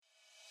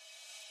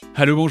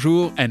Hello,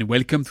 bonjour, and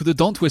welcome to the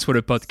Don't Waste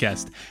Water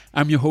podcast.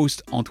 I'm your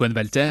host, Antoine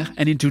Walter,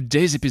 and in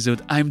today's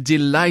episode, I'm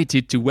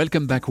delighted to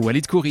welcome back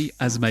Walid Khoury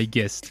as my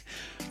guest.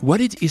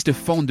 Walid is the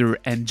founder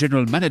and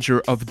general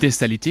manager of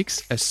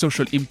Desalytics, a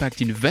social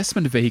impact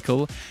investment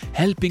vehicle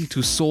helping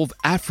to solve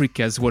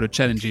Africa's water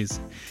challenges.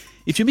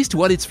 If you missed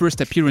Walid's first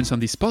appearance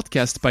on this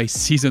podcast by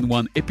Season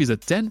 1,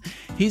 Episode 10,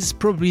 he's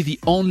probably the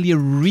only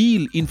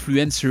real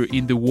influencer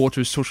in the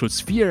water social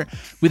sphere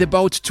with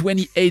about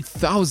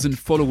 28,000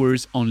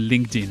 followers on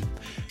LinkedIn.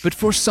 But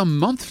for some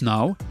months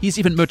now, he's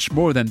even much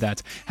more than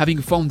that,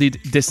 having founded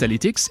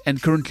Desalytics and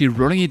currently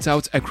rolling it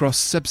out across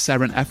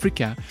sub-Saharan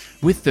Africa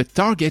with the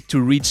target to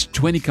reach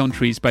 20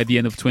 countries by the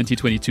end of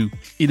 2022.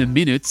 In a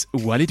minute,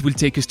 Walid will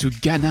take us to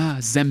Ghana,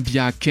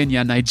 Zambia,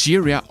 Kenya,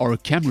 Nigeria or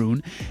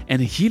Cameroon, and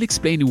he'll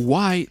explain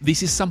why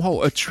this is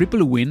somehow a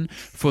triple win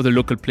for the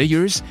local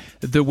players,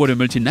 the water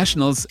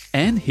multinationals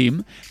and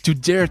him to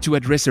dare to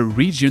address a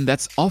region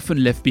that's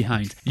often left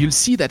behind. You'll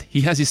see that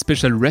he has his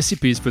special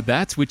recipes for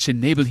that, which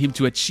enable him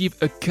to achieve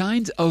a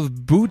kind of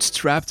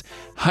bootstrapped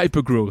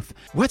hypergrowth.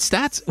 What's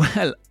that?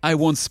 Well, I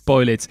won't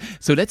spoil it.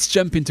 So let's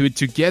jump into it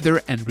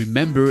together, and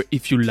remember,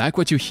 if you like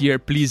what you hear,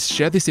 please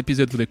share this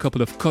episode with a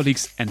couple of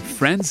colleagues and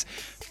friends.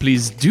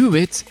 Please do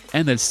it,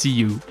 and I'll see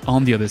you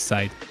on the other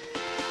side.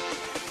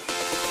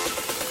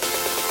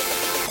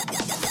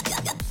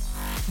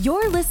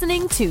 You're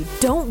listening to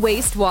Don't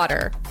Waste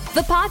Water,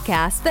 the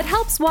podcast that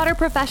helps water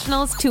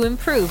professionals to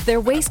improve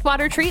their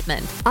wastewater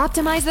treatment,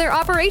 optimize their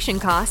operation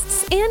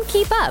costs, and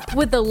keep up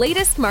with the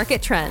latest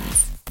market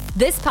trends.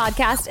 This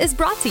podcast is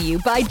brought to you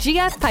by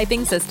GF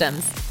Piping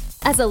Systems.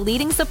 As a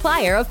leading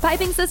supplier of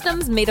piping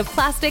systems made of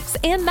plastics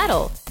and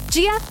metal,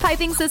 GF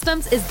Piping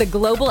Systems is the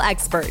global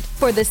expert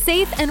for the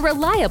safe and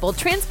reliable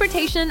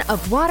transportation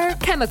of water,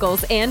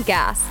 chemicals, and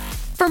gas.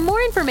 For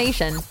more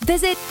information,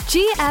 visit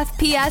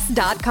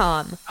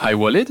gfps.com. Hi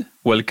Walid,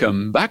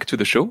 welcome back to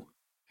the show.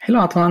 Hello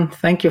Antoine,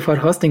 thank you for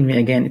hosting me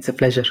again. It's a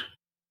pleasure.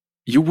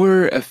 You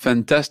were a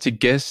fantastic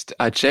guest.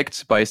 I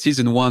checked by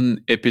Season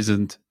 1,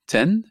 Episode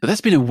 10.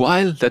 That's been a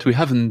while that we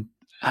haven't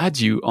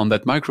had you on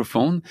that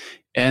microphone,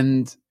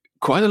 and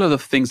quite a lot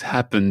of things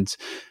happened.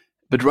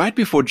 But right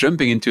before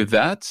jumping into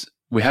that,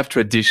 we have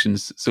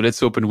traditions. So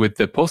let's open with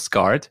the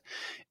postcard.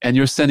 And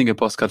you're sending a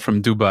postcard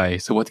from Dubai.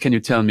 So what can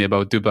you tell me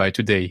about Dubai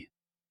today?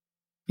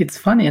 It's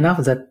funny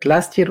enough that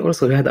last year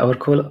also we had our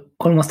call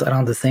almost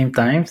around the same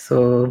time.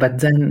 Back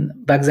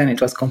then it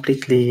was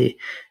completely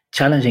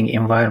challenging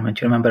environment.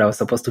 You remember I was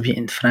supposed to be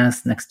in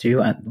France next to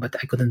you, but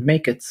I couldn't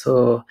make it.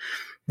 So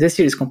this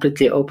year is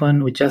completely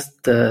open. We just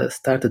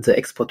started the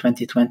Expo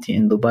 2020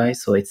 in Dubai.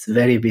 So it's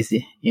very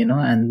busy,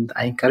 and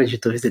I encourage you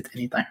to visit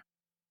anytime.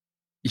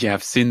 Yeah,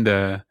 I've seen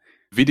the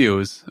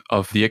videos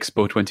of the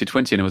Expo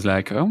 2020 and it was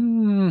like,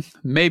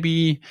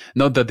 maybe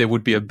not that there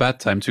would be a bad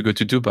time to go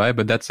to Dubai,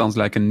 but that sounds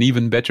like an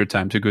even better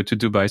time to go to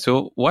Dubai.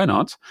 So why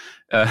not?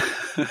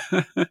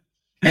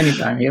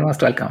 Anytime, you're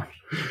most welcome.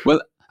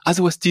 Well, as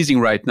I was teasing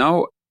right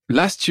now,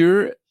 last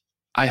year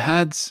I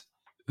had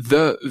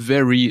the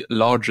very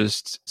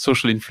largest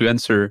social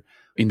influencer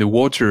in the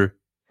water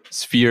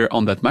sphere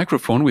on that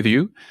microphone with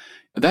you.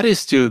 That is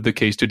still the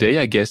case today,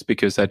 I guess,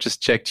 because I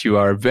just checked you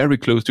are very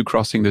close to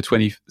crossing the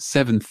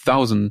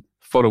 27,000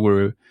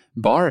 follower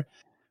bar,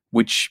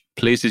 which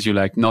places you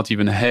like not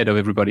even ahead of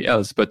everybody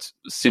else, but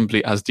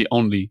simply as the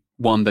only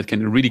one that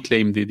can really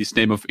claim this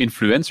name of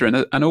influencer.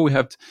 And I know we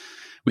had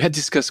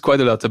discussed quite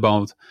a lot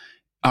about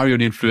are you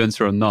an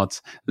influencer or not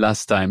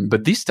last time,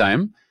 but this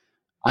time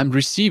I'm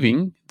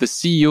receiving the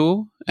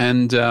CEO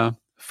and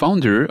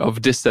founder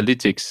of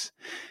Desalytics.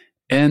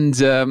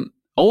 And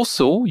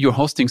also, you're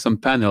hosting some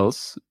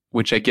panels,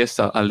 which I guess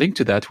I'll link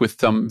to that, with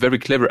some very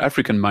clever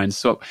African minds.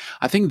 So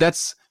I think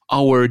that's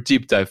our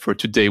deep dive for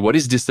today. What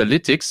is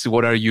Desalytics?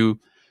 What are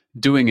you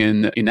doing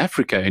in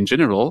Africa in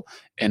general?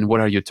 And what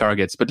are your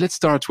targets? But let's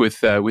start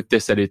with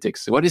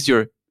Desalytics. What is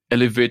your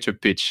elevator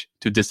pitch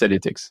to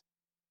Desalytics?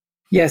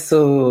 Yeah,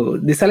 so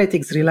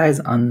Desalytics relies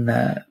on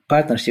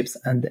partnerships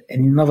and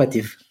an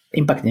innovative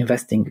impact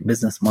investing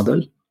business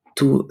model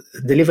to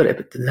deliver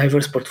a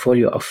diverse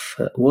portfolio of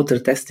water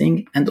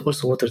testing and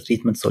also water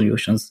treatment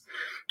solutions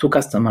to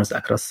customers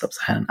across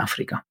sub-Saharan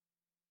Africa.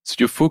 So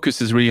your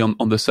focus is really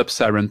on the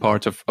sub-Saharan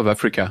part of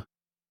Africa?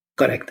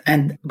 Correct.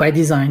 And by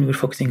design, we're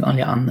focusing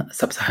only on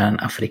sub-Saharan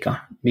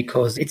Africa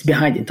because it's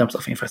behind in terms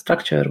of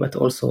infrastructure, but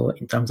also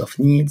in terms of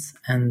needs,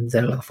 and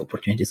there are a lot of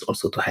opportunities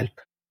also to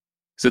help.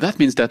 So that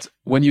means that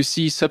when you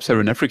see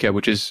sub-Saharan Africa,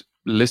 which is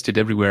listed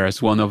everywhere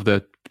as one of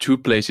the two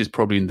places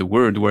probably in the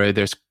world where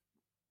there's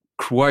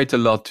quite a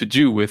lot to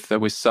do with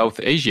South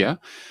Asia,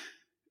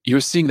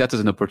 you're seeing that as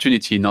an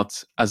opportunity,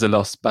 not as a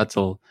lost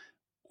battle.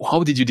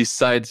 How did you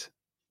decide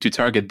to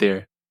target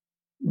there?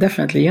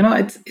 Definitely.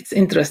 It's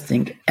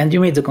interesting. And you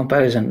made the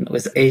comparison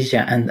with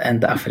Asia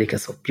and Africa.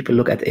 So people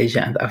look at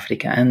Asia and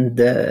Africa. And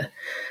the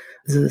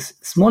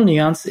small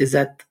nuance is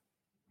that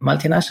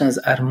multinationals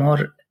are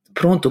more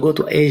prone to go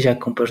to Asia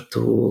compared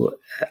to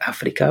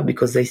Africa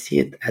because they see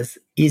it as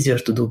easier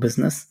to do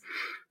business.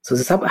 So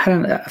the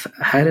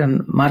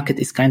sub-Saharan market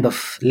is kind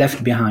of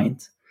left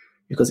behind.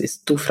 because it's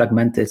too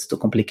fragmented, it's too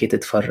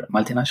complicated for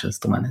multinationals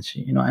to manage,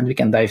 and we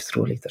can dive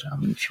through later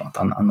if you want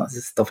on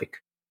this topic.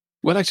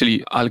 Well,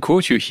 actually, I'll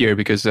quote you here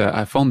because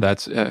I found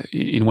that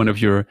in one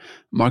of your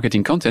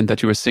marketing content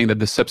that you were saying that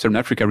the Sub-Saharan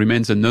Africa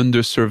remains an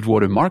underserved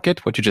water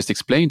market, what you just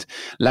explained,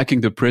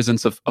 lacking the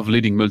presence of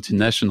leading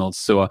multinationals.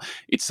 So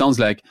it sounds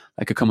like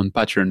a common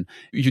pattern.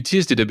 You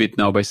teased it a bit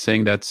now by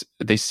saying that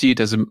they see it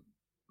as a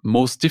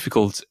most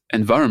difficult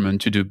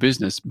environment to do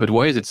business. But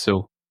why is it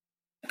so?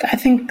 I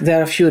think there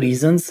are a few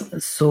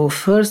reasons. So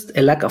first,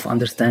 a lack of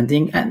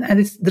understanding, and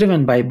it's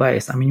driven by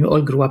bias. I mean, we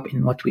all grew up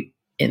in what we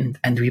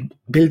and we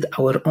build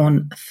our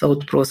own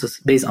thought process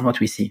based on what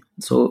we see.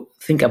 So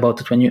think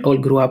about it. When you all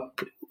grew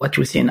up, what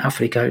you see in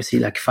Africa, you see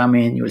like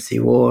famine, you will see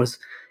wars,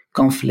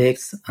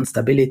 conflicts,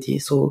 instability.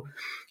 So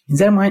in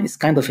their mind, it's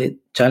kind of a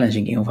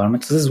challenging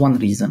environment. So this is one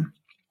reason.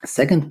 The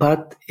second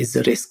part is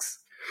the risks.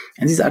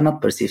 And these are not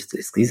perceived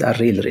risks. These are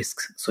real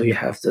risks. So you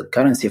have the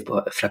currency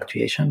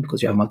fluctuation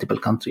because you have multiple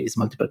countries,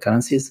 multiple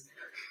currencies.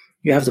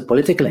 You have the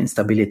political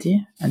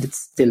instability, and it's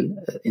still,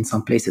 in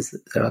some places,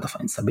 there are a lot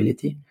of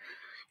instability.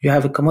 You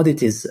have a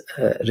commodities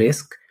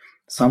risk.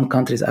 Some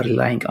countries are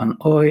relying on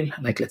oil,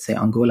 like let's say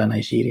Angola,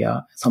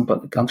 Nigeria. Some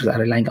countries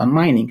are relying on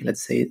mining,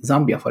 let's say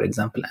Zambia, for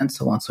example, and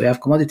so on. So you have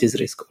commodities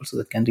risk also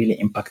that can really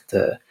impact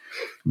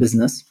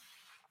business.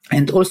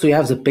 And also you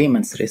have the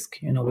payments risk,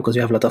 because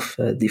you have a lot of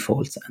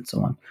defaults and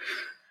so on.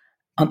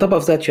 On top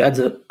of that, you add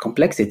the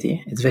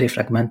complexity. It's very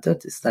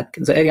fragmented. It's like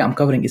the area I'm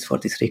covering is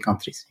 43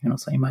 countries,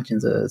 so imagine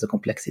the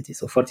complexity.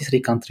 So 43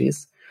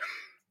 countries,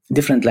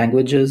 different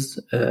languages,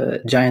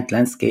 giant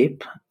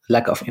landscape,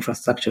 lack of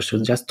infrastructure.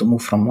 So just to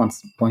move from one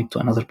point to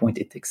another point,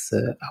 it takes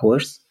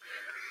hours.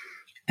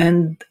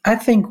 And I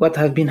think what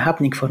has been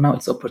happening for now,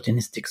 it's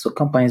opportunistic. So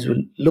companies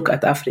will look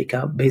at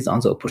Africa based on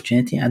the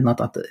opportunity and not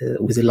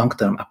with a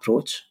long-term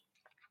approach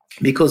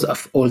because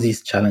of all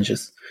these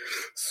challenges.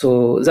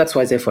 So that's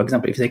why for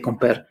example, if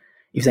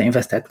they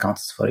invest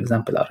headcounts, for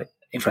example, or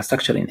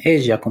infrastructure in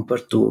Asia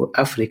compared to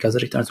Africa, the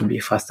returns will be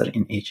faster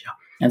in Asia.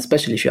 And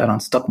especially if you are on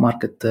stock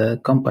market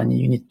company,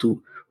 you need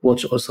to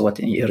watch also what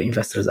your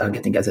investors are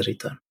getting as a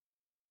return.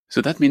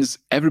 So that means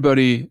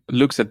everybody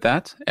looks at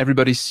that.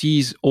 Everybody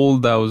sees all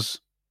those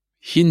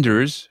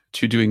hinders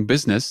to doing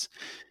business.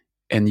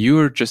 And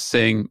you're just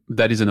saying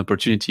that is an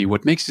opportunity.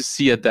 What makes you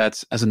see at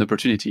that as an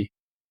opportunity?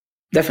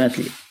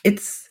 Definitely.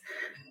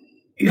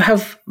 You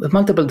have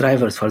multiple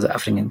drivers for the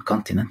African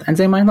continent, and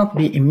they might not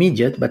be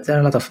immediate, but there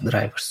are a lot of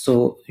drivers.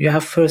 So you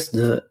have first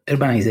the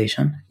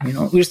urbanization.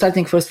 We're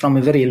starting first from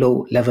a very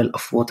low level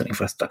of water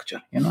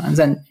infrastructure, and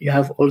then you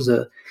have all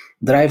the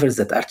drivers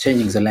that are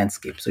changing the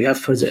landscape. So you have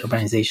first the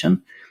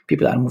urbanization.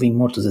 People are moving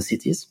more to the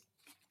cities.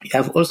 You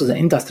have also the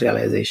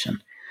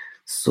industrialization.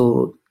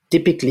 So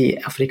typically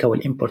Africa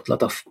will import a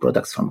lot of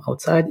products from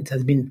outside. It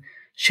has been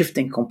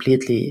shifting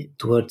completely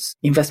towards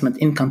investment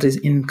in countries,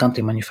 in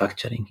country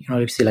manufacturing.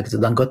 You see like the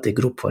Dangote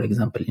Group, for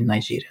example, in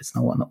Nigeria. It's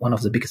now one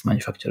of the biggest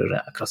manufacturers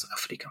across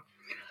Africa.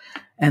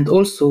 And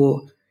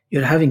also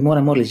you're having more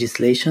and more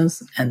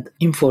legislations and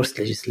enforced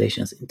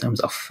legislations in terms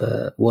of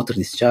water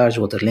discharge,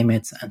 water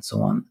limits, and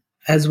so on,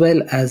 as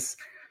well as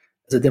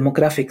the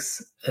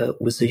demographics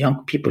with the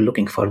young people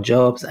looking for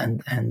jobs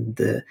and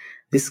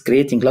this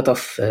creating a lot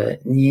of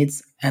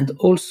needs. And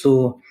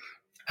also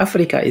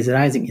Africa is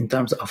rising in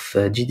terms of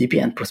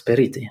GDP and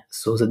prosperity.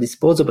 So the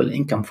disposable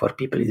income for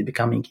people is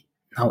becoming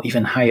now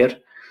even higher.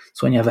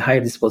 So when you have a higher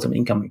disposable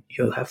income,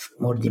 you have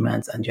more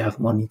demands and you have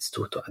more needs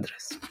to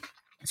address.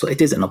 So it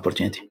is an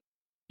opportunity.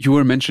 You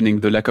were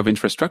mentioning the lack of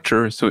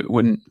infrastructure. So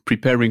when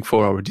preparing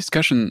for our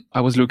discussion, I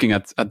was looking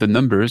at the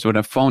numbers. What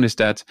I found is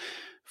that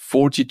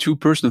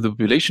 42% of the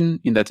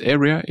population in that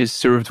area is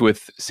served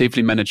with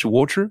safely managed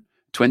water.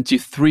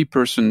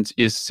 23%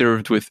 is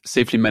served with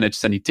safely managed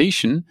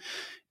sanitation,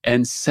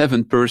 and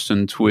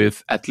 7%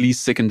 with at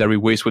least secondary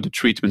wastewater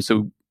treatment.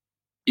 So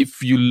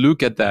if you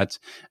look at that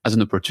as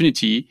an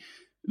opportunity,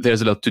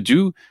 there's a lot to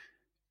do.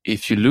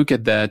 If you look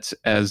at that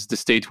as the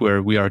state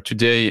where we are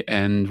today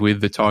and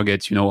with the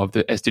target, of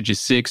the SDG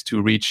 6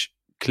 to reach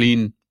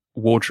clean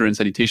water and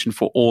sanitation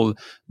for all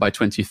by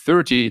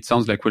 2030, it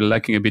sounds like we're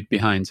lacking a bit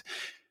behind.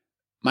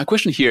 My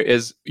question here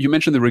is, you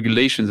mentioned the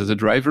regulations as a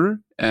driver,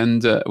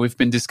 and we've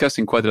been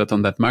discussing quite a lot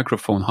on that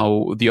microphone,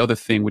 how the other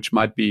thing which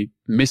might be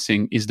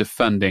missing is the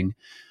funding.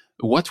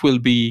 What will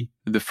be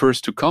the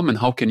first to come, and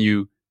how can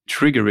you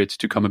trigger it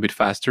to come a bit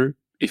faster,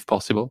 if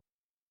possible?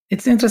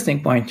 It's an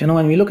interesting point.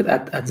 When we look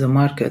at the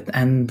market,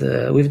 and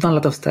we've done a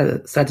lot of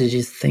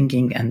strategies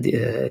thinking and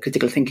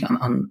critical thinking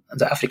on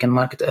the African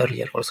market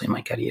earlier, also in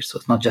my career. So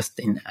it's not just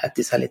at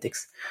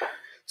Disalytics.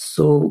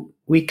 So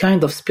we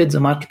kind of split the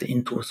market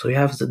in two. So you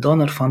have the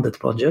donor-funded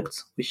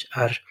projects, which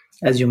are,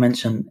 as you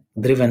mentioned,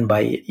 driven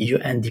by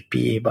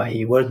UNDP,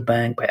 by World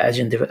Bank, by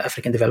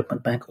African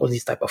Development Bank, all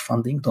these type of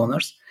funding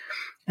donors.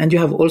 And you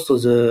have also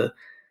the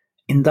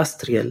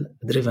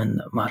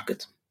industrial-driven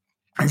market.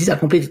 And these are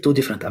completely two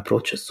different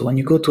approaches. So when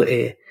you go to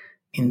a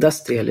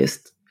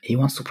industrialist, he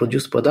wants to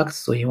produce products,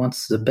 so he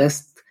wants the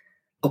best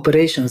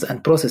operations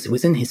and process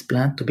within his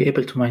plant to be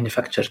able to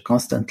manufacture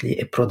constantly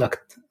a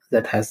product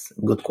that has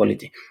good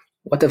quality.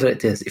 Whatever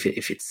it is, if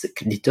it's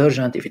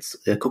detergent, if it's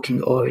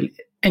cooking oil,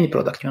 any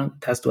product, it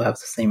has to have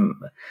the same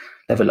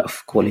level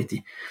of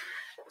quality.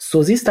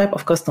 So these type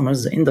of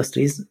customers, the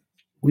industries,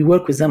 we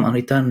work with them on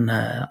return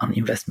on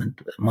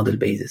investment model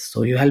basis.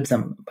 So you help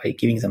them by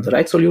giving them the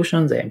right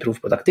solutions, they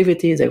improve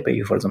productivity, they pay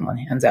you for the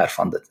money, and they are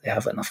funded. They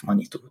have enough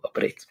money to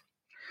operate.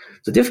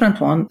 The different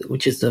one,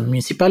 which is the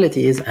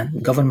municipalities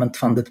and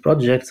government-funded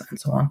projects and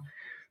so on,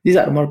 these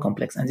are more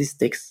complex, and this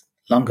takes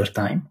longer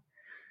time.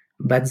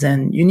 But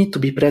then you need to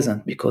be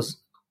present, because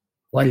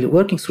while you're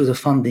working through the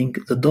funding,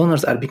 the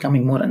donors are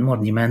becoming more and more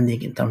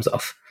demanding in terms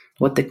of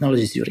what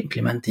technologies you're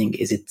implementing.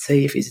 Is it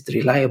safe? Is it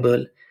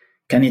reliable?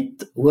 Can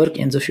it work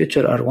in the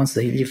future? Or once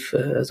they leave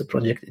the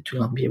project, it will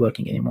not be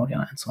working anymore,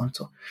 and so on.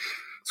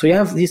 So you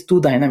have these two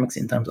dynamics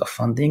in terms of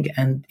funding,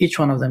 and each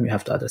one of them you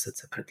have to address it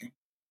separately.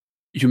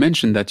 You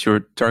mentioned that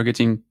you're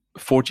targeting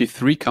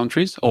 43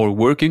 countries or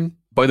working.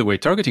 By the way,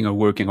 targeting or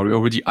working, are you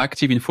already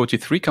active in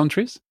 43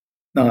 countries?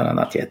 No,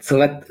 not yet. So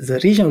the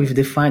region we've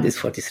defined is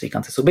 43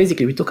 countries. So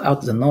basically, we took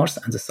out the north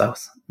and the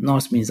south.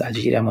 North means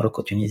Algeria,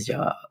 Morocco,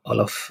 Tunisia, all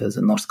of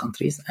the north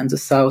countries, and the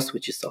south,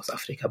 which is South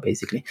Africa,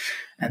 basically,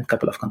 and a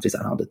couple of countries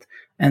around it.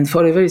 And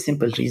for a very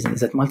simple reason,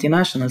 is that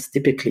multinationals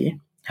typically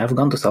have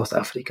gone to South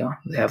Africa.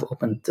 They have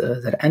opened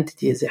their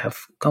entities. They have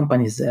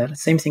companies there.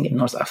 Same thing in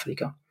North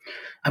Africa.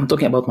 I'm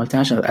talking about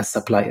multinationals as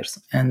suppliers,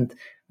 and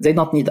they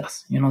don't need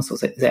us, so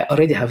they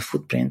already have a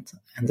footprint,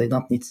 and they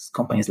don't need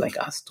companies like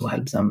us to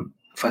help them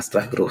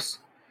fast-track growth.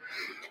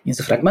 In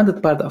the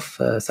fragmented part of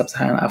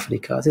sub-Saharan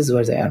Africa, this is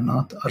where they are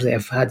not, or they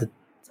have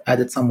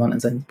added someone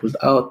and then pulled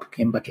out,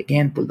 came back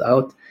again, pulled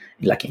out,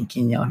 like in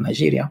Kenya or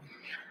Nigeria.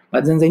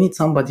 But then they need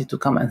somebody to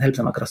come and help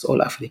them across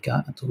all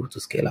Africa and to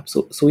scale up.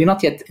 So we're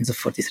not yet in the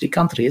 43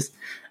 countries,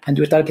 and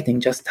we're targeting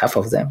just half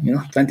of them,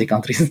 20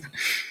 countries.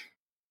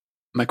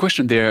 My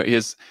question there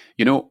is,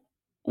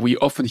 we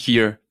often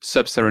hear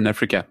sub-Saharan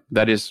Africa.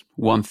 That is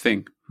one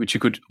thing, which you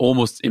could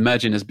almost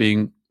imagine as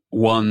being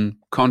one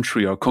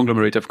country or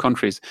conglomerate of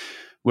countries,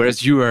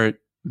 whereas you are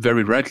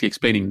very rightly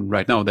explaining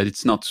right now that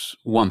it's not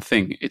one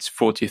thing. It's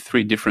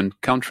 43 different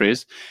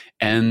countries,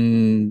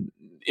 and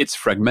it's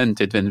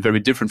fragmented and very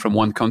different from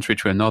one country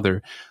to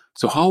another.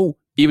 So how,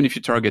 even if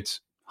you target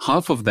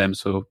half of them,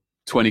 so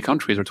 20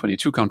 countries or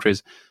 22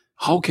 countries,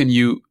 how can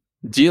you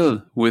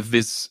deal with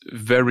this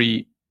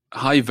very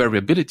high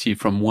variability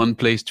from one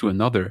place to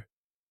another?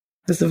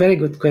 That's a very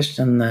good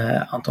question,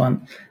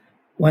 Antoine.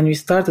 When we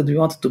started, we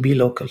wanted to be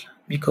local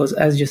because,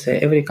 as you say,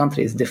 every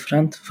country is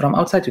different. From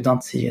outside, we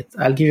don't see it.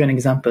 I'll give you an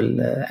example,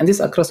 and this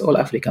across all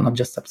Africa, not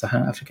just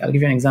sub-Saharan Africa. I'll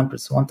give you an example.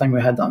 So one time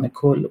we had on a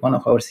call one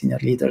of our senior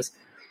leaders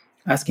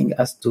asking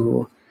us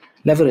to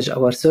leverage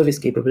our service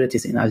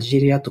capabilities in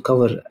Algeria to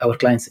cover our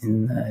clients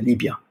in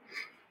Libya.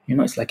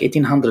 It's like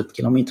 1,800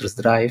 kilometers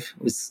drive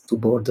with two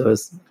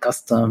borders,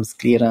 customs,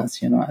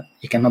 clearance.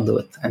 You cannot do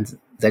it, and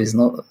there is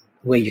no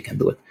way you can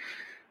do it.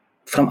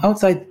 From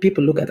outside,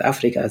 people look at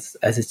Africa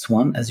as it's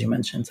one, as you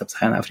mentioned,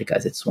 sub-Saharan Africa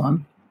as it's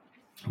one.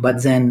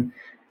 But then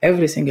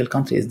every single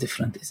country is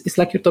different. It's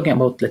like you're talking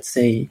about, let's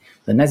say,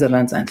 the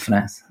Netherlands and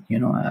France,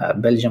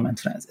 Belgium and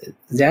France.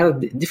 There are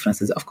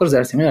differences. Of course,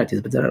 there are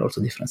similarities, but there are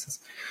also differences.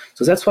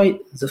 So that's why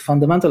the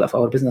fundamental of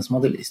our business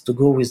model is to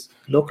go with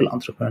local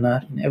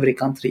entrepreneur in every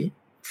country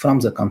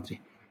from the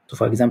country. So,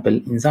 for example,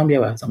 in Zambia,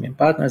 we have Zambian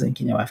partners. In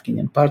Kenya, we have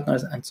Kenyan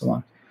partners, and so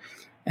on.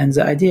 And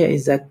the idea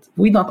is that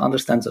we don't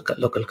understand the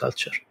local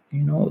culture.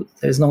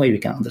 There's no way we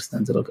can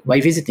understand the local. By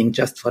visiting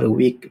just for a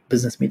week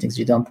business meetings,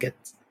 you don't get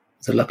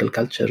the local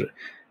culture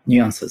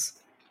nuances.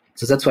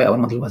 So that's why our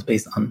model was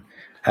based on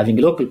having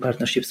local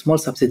partnerships, small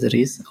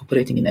subsidiaries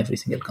operating in every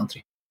single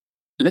country.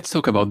 Let's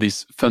talk about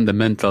these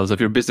fundamentals of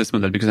your business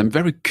model, because I'm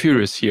very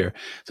curious here.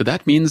 So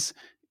that means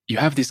you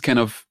have this kind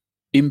of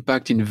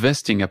impact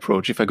investing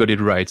approach, if I got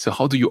it right. So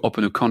how do you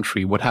open a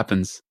country? What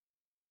happens?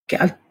 Okay,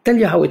 I'll tell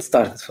you how it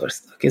started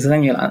first. Okay, so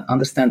then you'll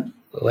understand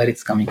where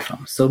it's coming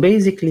from. So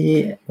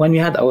basically, when we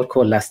had our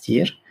call last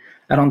year,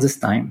 around this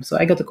time, so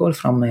I got a call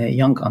from a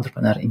young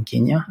entrepreneur in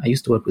Kenya. I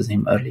used to work with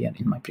him earlier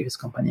in my previous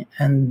company.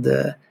 And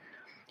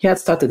he had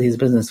started his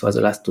business for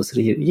the last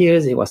 2-3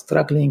 years. He was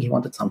struggling. He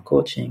wanted some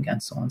coaching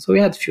and so on. So we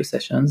had a few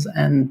sessions.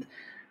 And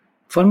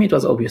for me, it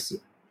was obvious.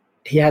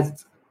 He had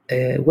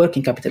a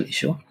working capital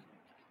issue.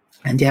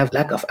 And he have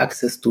lack of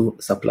access to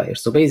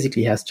suppliers. So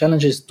basically, he has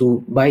challenges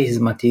to buy his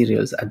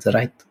materials at the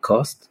right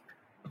cost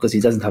because he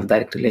doesn't have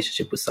direct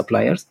relationship with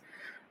suppliers.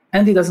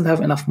 And he doesn't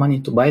have enough money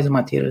to buy the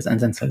materials and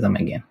then sell them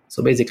again.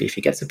 So basically, if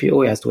he gets a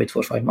PO, he has to wait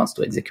for 5 months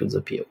to execute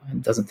the PO.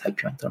 And it doesn't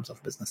help you in terms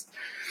of business.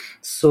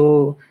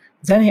 So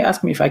then he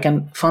asked me if I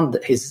can fund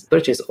his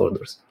purchase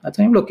orders. I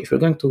told him, look, if you're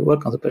going to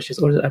work on the purchase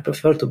order, I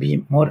prefer to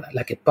be more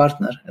like a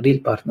partner, a real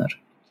partner,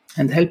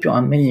 and help you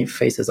on many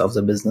phases of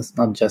the business,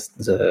 not just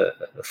the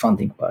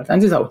funding part.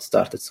 And this is how it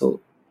started. So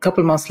a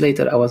couple months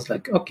later, I was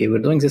like, okay, we're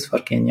doing this for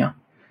Kenya.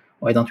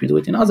 Why don't we do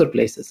it in other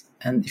places?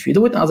 And if you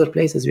do it in other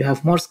places, you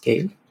have more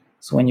scale.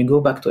 So when you go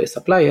back to a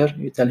supplier,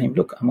 you tell him,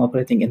 look, I'm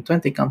operating in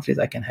 20 countries.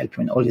 I can help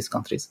you in all these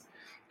countries,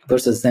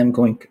 versus them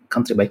going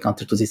country by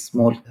country to these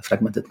small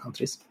fragmented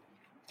countries.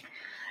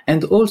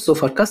 And also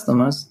for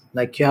customers,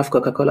 like you have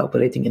Coca-Cola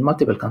operating in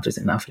multiple countries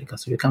in Africa.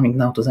 So you're coming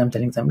now to them,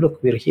 telling them,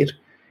 look, we're here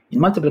in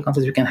multiple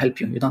countries, we can help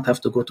you. You don't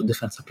have to go to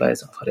different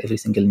suppliers for every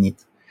single need.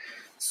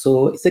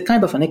 So it's a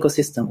kind of an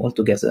ecosystem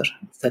altogether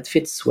that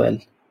fits well.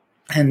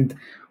 And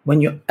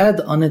when you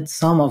add on it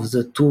some of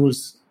the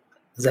tools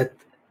that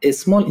a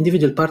small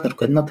individual partner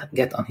could not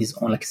get on his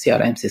own, like a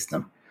CRM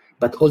system,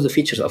 but all the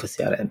features of a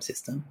CRM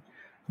system,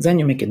 then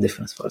you make a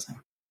difference for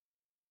them.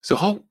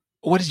 So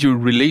what is your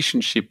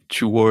relationship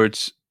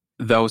towards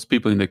those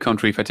people in the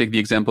country? If I take the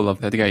example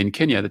of that guy in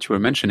Kenya that you were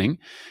mentioning,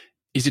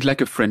 is it like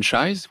a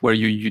franchise where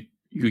you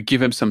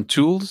give him some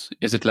tools?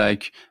 Is it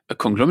like a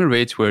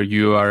conglomerate where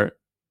you are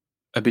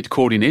a bit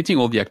coordinating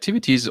all the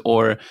activities,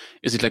 or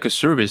is it like a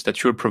service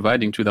that you're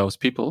providing to those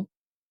people?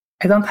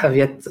 I don't have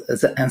yet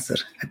the answer,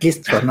 at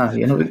least for now,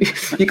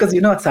 because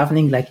what's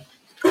happening, like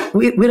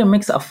we're a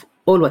mix of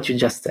all what you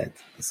just said.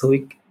 So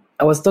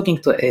I was talking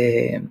to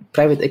a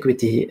private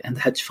equity and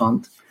hedge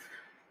fund.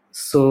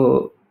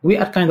 So we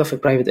are kind of a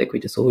private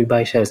equity. So we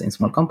buy shares in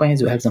small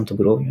companies, we help them to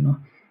grow,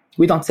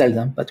 We don't sell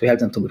them, but we help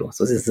them to grow.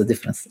 So this is the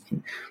difference.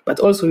 But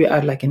also we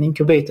are like an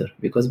incubator,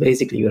 because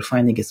basically you're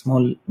finding a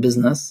small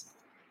business,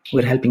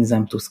 we're helping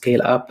them to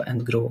scale up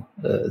and grow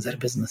their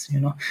business,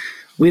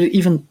 We're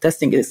even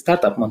testing a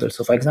startup model.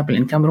 So for example,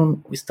 in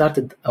Cameroon, we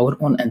started our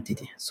own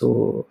entity.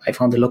 So I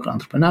found a local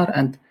entrepreneur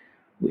and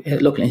a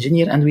local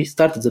engineer, and we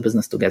started the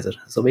business together.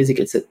 So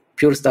basically it's a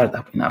pure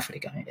startup in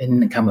Africa,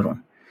 in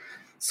Cameroon.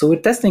 So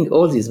we're testing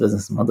all these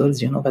business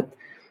models,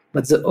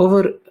 but the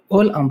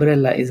overall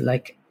umbrella is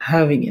like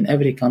having in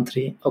every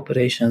country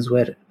operations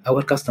where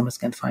our customers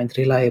can find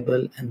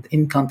reliable and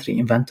in-country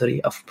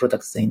inventory of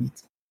products they need.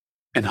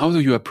 And how do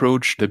you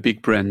approach the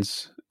big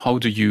brands? How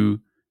do you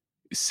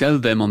sell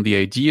them on the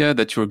idea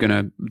that you're going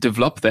to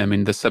develop them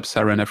in the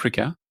sub-Saharan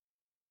Africa?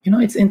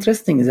 It's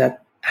interesting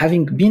that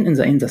having been in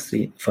the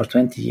industry for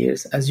 20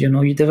 years, as you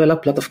know, you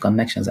develop a lot of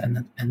connections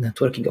and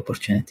networking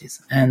opportunities.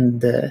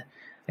 And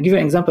I'll give you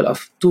an example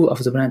of two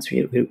of the brands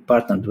we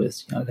partnered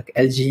with, like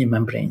LG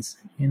Membranes.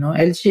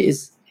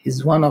 LG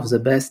is one of the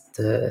best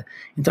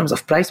in terms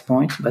of price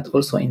point, but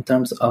also in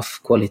terms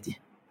of quality.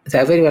 They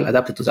are very well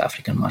adapted to the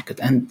African market.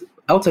 And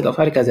outside of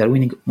Africa, they are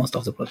winning most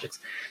of the projects.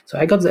 So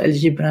I got the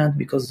LG brand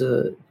because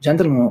the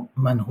gentleman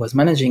who was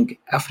managing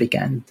Africa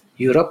and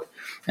Europe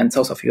and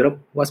South of Europe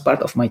was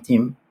part of my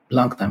team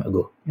long time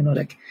ago.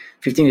 Like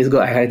 15 years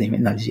ago, I hired him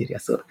in Algeria.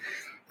 So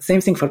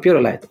same thing for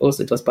Purolite.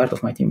 Also, it was part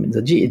of my team in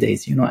the GE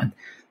days, and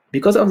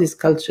because of this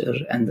culture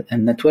and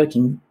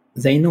networking,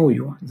 they know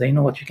you, they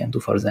know what you can do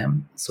for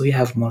them. So you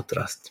have more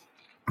trust.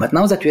 But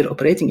now that we're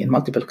operating in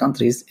multiple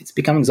countries, it's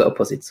becoming the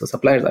opposite. So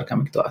suppliers are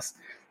coming to us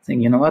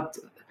saying, what,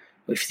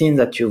 we've seen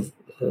that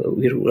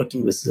we're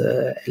working with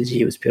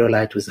LG, with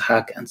Purolite, with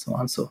Hack, and so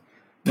on. So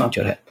we want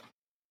your help.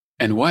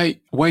 And why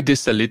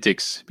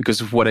Desalytics?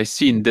 Because what I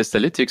see in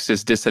Desalytics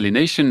is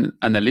desalination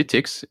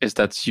analytics. Is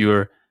that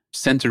you're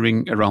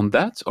centering around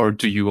that? Or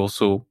do you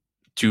also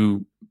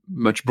do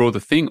much broader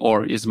thing?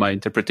 Or is my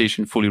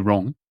interpretation fully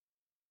wrong?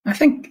 I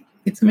think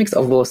it's a mix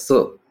of both.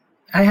 So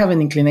I have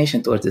an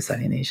inclination towards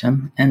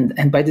desalination.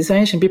 And by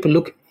desalination, people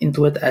look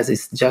into it as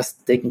it's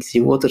just taking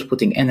seawater,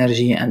 putting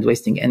energy and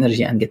wasting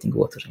energy and getting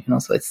water.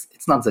 So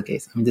it's not the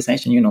case. I mean,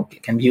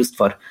 desalination, can be used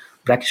for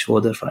brackish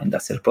water, for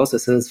industrial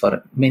processes,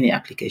 for many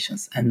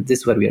applications. And this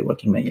is where we are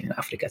working mainly in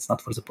Africa. It's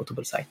not for the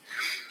potable side.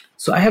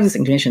 So I have this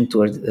inclination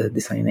towards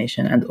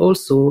desalination. And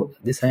also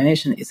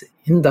desalination is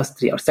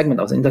industry or segment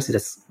of the industry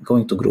that's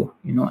going to grow,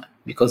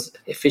 because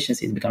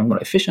efficiency is becoming more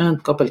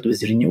efficient, coupled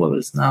with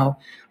renewables now.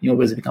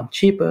 Renewables become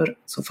cheaper.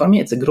 So for me,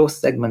 it's a growth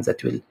segment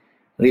that will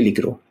really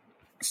grow.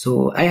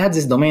 So I had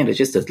this domain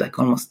registered like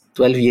almost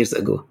 12 years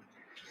ago.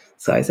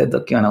 So I said,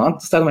 okay, when I want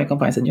to start my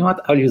company, I said,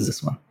 I'll use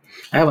this one.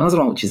 I have another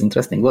one which is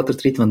interesting,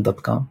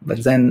 watertreatment.com.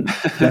 But then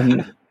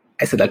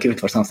I said I'll keep it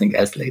for something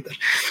else later.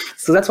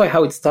 So that's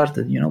how it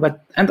started,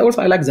 and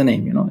also I like the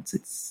name,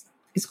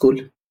 it's cool.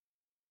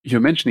 You're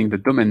mentioning the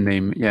domain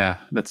name. Yeah,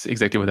 that's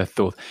exactly what I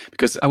thought.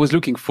 Because I was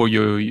looking for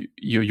your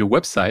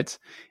website,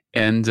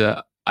 and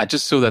I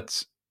just saw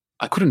that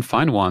I couldn't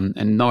find one.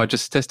 And now I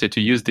just tested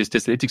to use this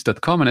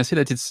desalytics.com, and I see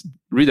that it's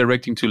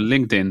redirecting to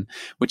LinkedIn,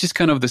 which is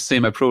kind of the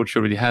same approach you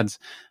already had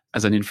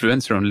as an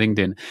influencer on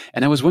LinkedIn.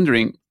 And I was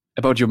wondering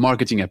about your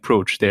marketing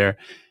approach there,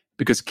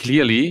 because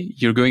clearly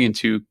you're going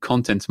into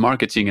content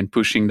marketing and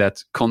pushing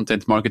that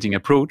content marketing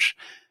approach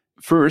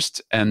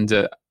first.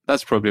 And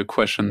that's probably a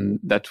question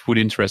that would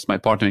interest my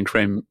partner in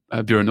crime,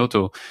 Björn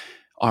Otto.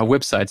 Are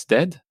websites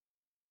dead?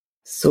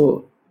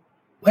 So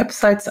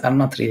websites are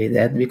not really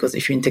dead, because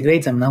if you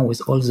integrate them now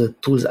with all the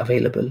tools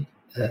available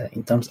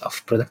in terms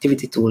of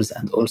productivity tools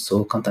and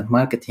also content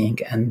marketing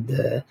and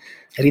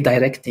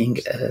redirecting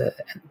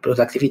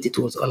productivity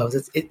tools, all of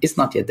this, it's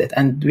not yet dead.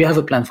 And we have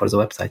a plan for the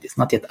website. It's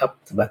not yet up,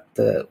 but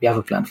we have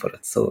a plan for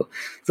it. So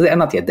they are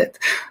not yet dead.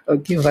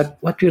 Okay, but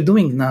what we're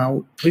doing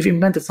now, we've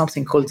implemented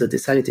something called the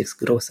Desalytics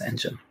Growth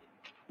Engine.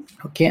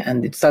 Okay,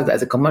 and it started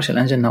as a commercial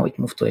engine. Now it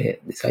moved to a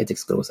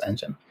Desalytics Growth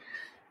Engine.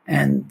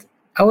 And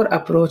our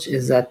approach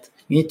is that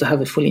you need to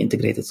have a fully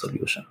integrated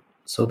solution.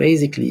 So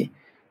basically,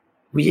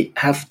 we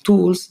have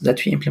tools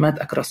that we implement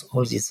across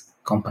all these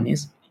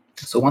companies.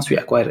 So once we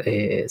acquire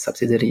a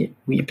subsidiary,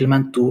 we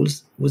implement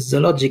tools with the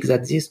logic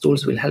that these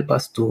tools will help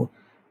us to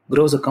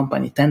grow the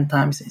company 10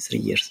 times in 3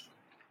 years.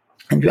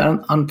 And we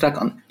are on track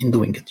in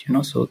doing it,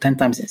 so 10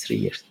 times in 3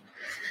 years.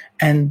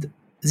 And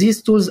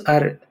these tools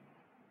are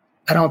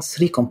around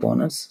 3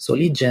 components. So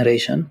lead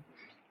generation,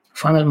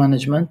 funnel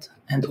management,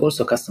 and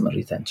also customer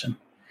retention.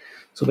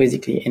 So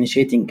basically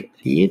initiating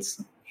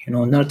leads,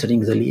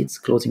 nurturing the leads,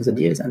 closing the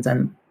deals, and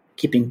then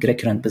keeping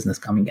recurrent business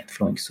coming and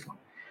flowing through.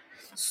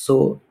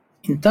 So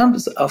in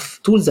terms of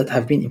tools that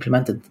have been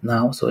implemented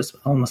now, so it's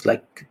almost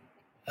like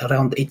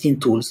around 18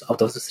 tools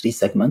out of the 3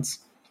 segments.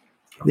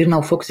 We're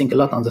now focusing a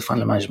lot on the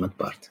funnel management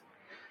part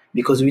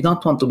because we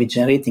don't want to be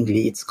generating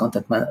leads,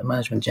 content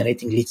management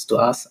generating leads to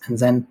us, and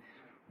then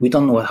we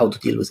don't know how to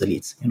deal with the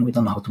leads. We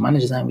don't know how to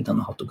manage them, we don't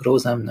know how to grow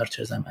them,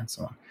 nurture them, and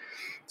so on.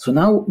 So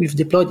now we've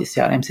deployed a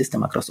CRM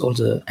system across all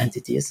the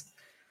entities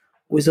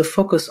with a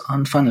focus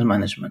on funnel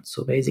management.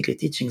 So basically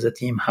teaching the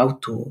team how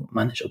to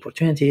manage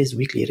opportunities,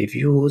 weekly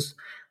reviews,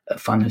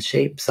 funnel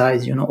shape,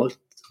 size,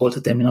 all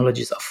the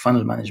terminologies of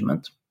funnel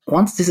management.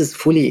 Once this is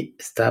fully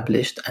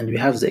established and we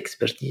have the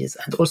expertise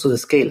and also the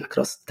scale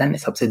across 10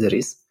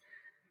 subsidiaries,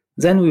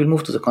 then we will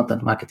move to the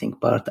content marketing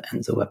part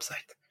and the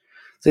website.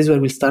 So this is where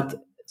we'll start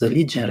the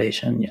lead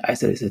generation,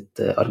 either is it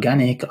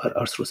organic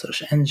or through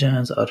search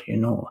engines or,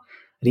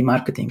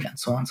 remarketing and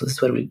so on. So this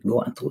is where we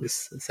go into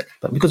this second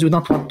part because we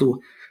don't want to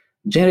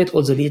generate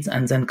all the leads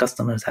and then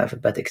customers have a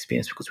bad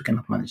experience because we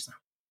cannot manage them.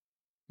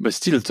 But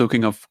still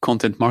talking of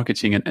content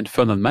marketing and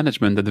funnel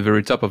management, at the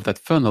very top of that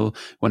funnel,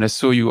 when I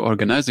saw you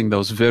organizing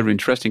those very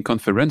interesting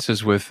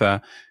conferences with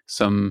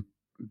some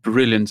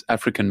brilliant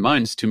African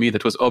minds, to me,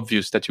 that was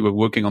obvious that you were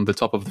working on the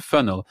top of the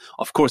funnel.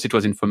 Of course, it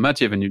was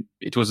informative and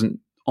it wasn't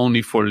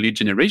only for lead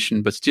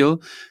generation, but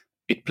still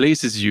it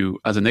places you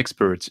as an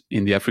expert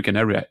in the African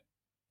area,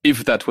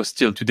 if that was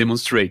still to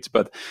demonstrate.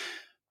 But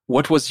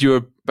what was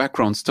your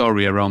background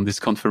story around these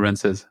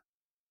conferences?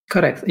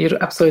 Correct.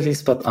 You're absolutely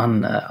spot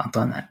on,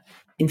 Antoine.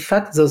 In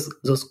fact,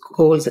 those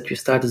calls that we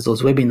started,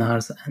 those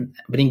webinars and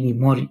bringing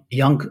more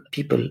young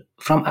people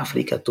from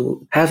Africa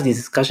to have this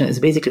discussion is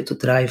basically to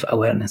drive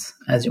awareness,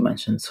 as you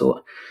mentioned.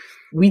 So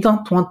we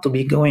don't want to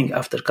be going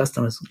after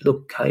customers,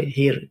 look,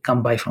 here,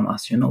 come buy from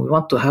us. We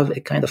want to have a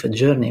kind of a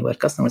journey where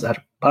customers are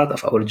part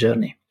of our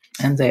journey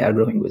and they are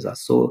growing with us.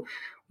 So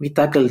we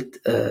tackled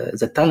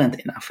the talent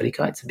in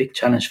Africa. It's a big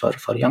challenge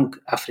for young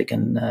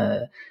African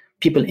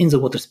people in the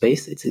water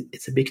space.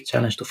 It's a big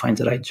challenge to find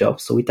the right job.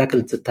 So we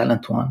tackled the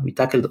talent one. We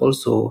tackled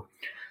also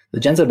the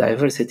gender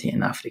diversity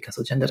in Africa.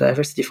 So gender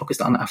diversity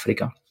focused on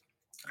Africa.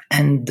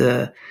 And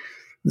the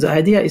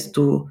idea is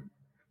to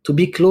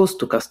be close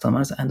to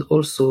customers. And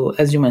also,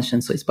 as you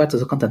mentioned, so it's part of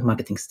the content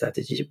marketing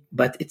strategy,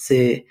 but it's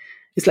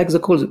like the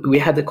call. We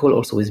had a call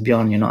also with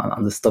Bjorn,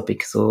 on this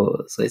topic.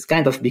 So it's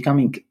kind of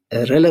becoming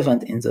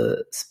relevant in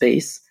the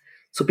space.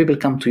 So people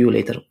come to you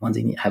later when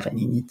they have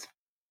any need.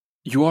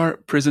 You are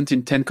present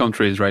in 10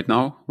 countries right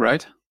now,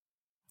 right?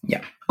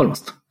 Yeah,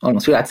 almost.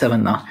 We're at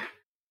 7 now.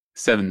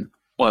 7.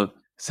 Well,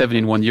 7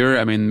 in 1 year.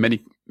 I mean,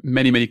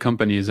 many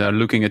companies are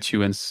looking at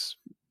you and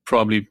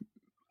probably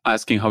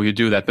asking how you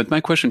do that. But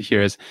my question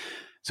here is,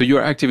 so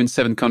you're active in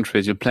 7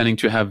 countries. You're planning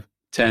to have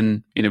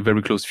 10 in a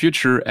very close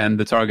future, and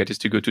the target is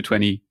to go to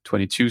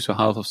 2022, so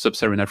half of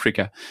sub-Saharan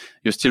Africa.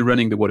 You're still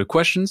running the Water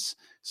Questions,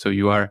 so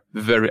you are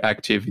very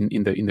active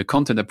in the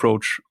content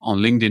approach on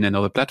LinkedIn and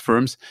other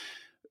platforms.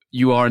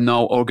 You are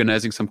now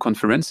organizing some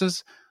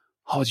conferences.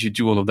 How do you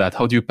do all of that?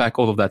 How do you pack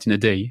all of that in a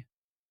day?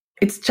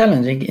 It's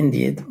challenging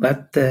indeed,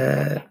 but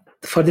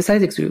for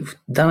Decidex, we've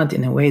done it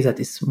in a way that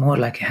is more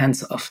like a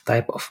hands-off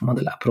type of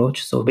model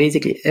approach. So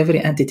basically,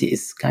 every entity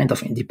is kind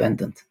of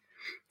independent.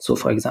 So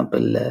for example,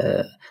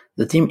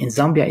 the team in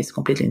Zambia is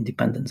completely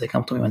independent. They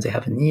come to me when they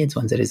have needs,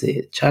 when there is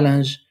a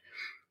challenge,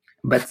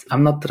 but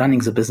I'm not running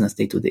the business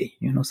day to day,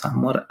 so I'm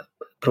more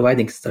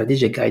providing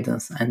strategic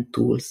guidance and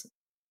tools.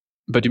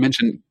 But you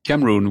mentioned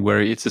Cameroon,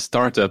 where it's a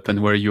startup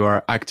and where you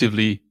are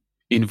actively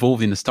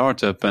involved in a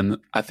startup. And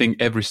I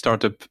think every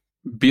startup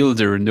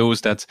builder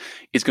knows that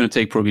it's going to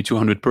take probably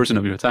 200%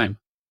 of your time.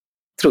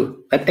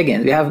 True. But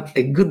again, we have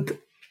a good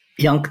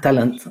young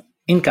talent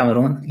in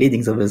Cameroon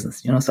leading the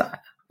business. So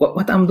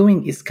what I'm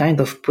doing is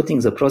kind of putting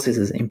the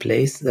processes in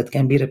place that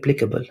can be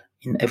replicable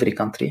in every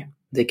country.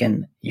 They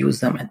can use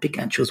them and pick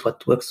and choose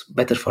what works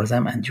better for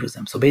them and use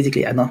them. So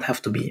basically, I don't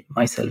have to be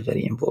myself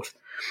very involved.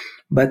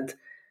 But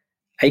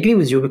I agree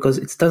with you because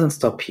it doesn't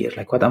stop here.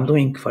 Like what I'm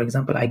doing, for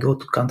example, I go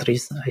to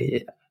countries.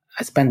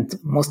 I spend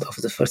most of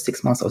the first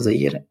 6 months of the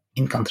year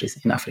in countries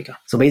in Africa.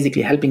 So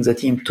basically helping the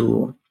team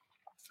to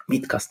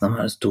meet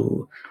customers,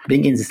 to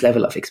bring in this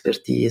level of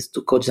expertise,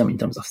 to coach them in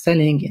terms of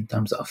selling, in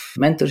terms of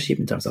mentorship,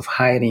 in terms of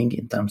hiring,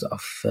 in terms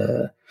of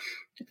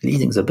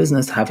leading the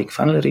business, having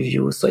funnel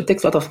reviews. So it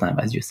takes a lot of time,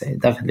 as you say.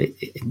 Definitely,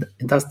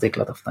 it does take a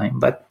lot of time.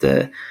 But,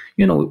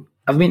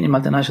 I've been in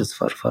multinationals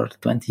for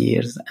 20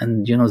 years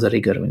and the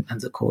rigor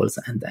and the calls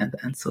and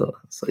so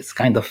it's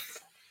kind of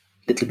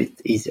a little bit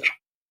easier.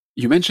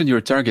 You mentioned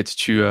your target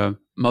to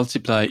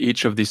multiply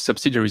each of these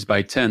subsidiaries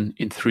by 10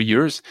 in 3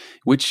 years,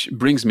 which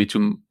brings me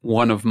to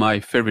one of my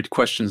favorite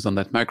questions on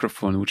that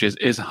microphone, which is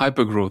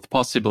hypergrowth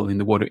possible in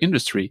the water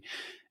industry?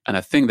 And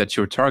I think that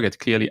your target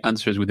clearly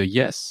answers with a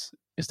yes.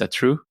 Is that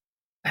true?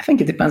 I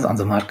think it depends on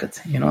the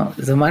market,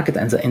 the market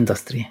and the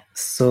industry.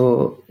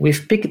 So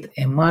we've picked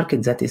a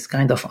market that is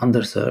kind of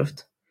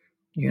underserved,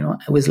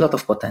 with a lot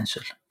of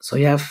potential. So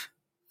you have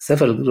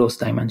several growth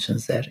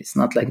dimensions there. It's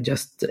not like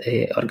just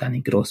a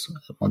organic growth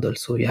model.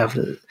 So you have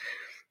a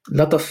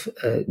lot of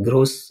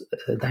growth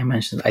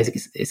dimensions. I think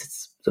is it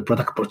the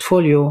product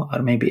portfolio,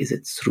 or maybe is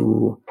it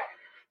through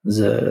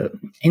the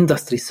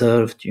industry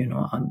served,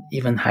 and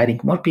even hiring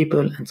more people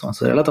and so on.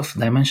 So there are a lot of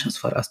dimensions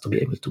for us to be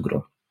able to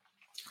grow.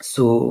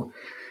 So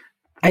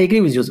I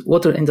agree with you.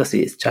 Water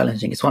industry is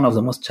challenging. It's one of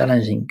the most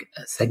challenging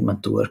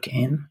segment to work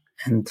in.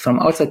 And from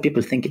outside,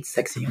 people think it's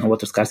sexy,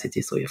 water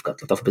scarcity. So you've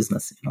got a lot of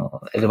business,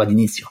 everybody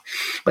needs you.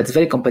 But it's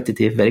very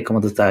competitive, very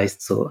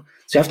commoditized. So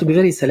you have to be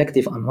very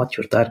selective on what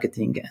you're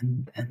targeting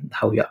and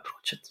how you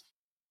approach it.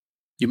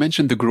 You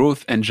mentioned the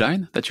growth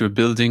engine that you're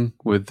building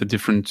with the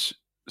different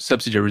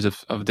subsidiaries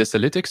of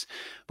Desalytics.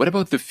 What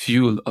about the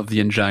fuel of the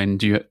engine?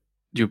 Do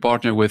you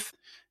partner with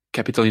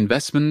capital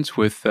investment,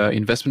 with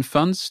investment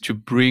funds to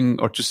bring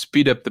or to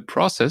speed up the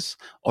process?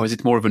 Or is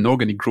it more of an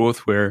organic growth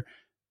where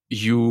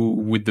you,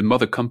 with the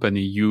mother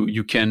company,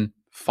 you can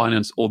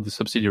finance all the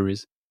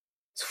subsidiaries?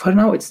 So for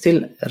now, it's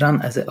still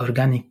run as an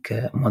organic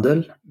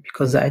model,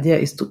 because the idea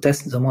is to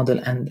test the model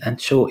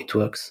and show it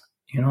works,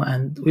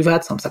 and we've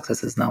had some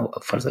successes now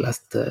for the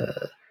last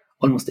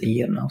almost a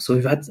year now. So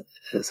we've had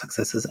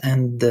successes,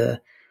 and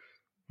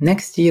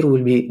next year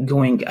we'll be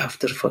going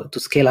after, to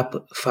scale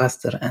up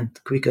faster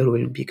and quicker,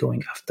 we'll be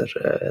going after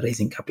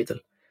raising capital.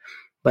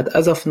 But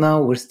as of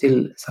now, we're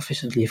still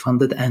sufficiently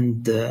funded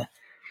and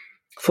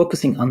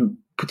focusing on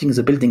putting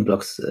the building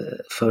blocks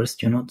first,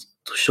 to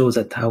show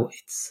that how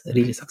it's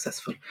really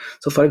successful.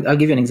 So I'll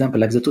give you an example,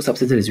 like the 2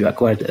 subsidiaries we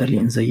acquired early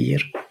in the year.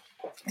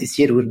 This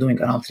year we're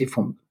doing around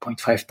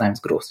 3.5 times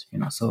growth,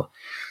 so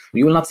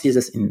we will not see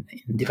this in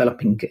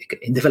developed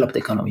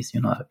economies,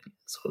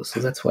 so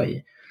that's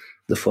why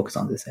the focus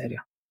on this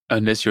area.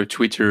 Unless you're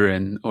Twitter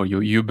or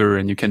you're Uber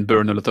and you can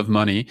burn a lot of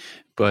money,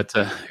 but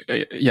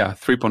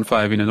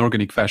 3.5 in an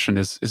organic fashion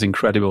is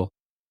incredible.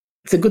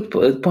 It's a good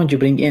point you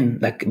bring in,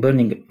 like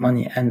burning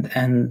money,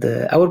 and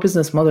our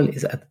business model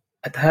is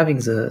at having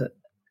the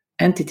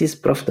entities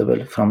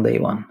profitable from day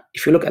one.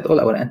 If you look at all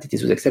our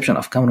entities, with the exception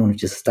of Cameroon,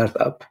 which is a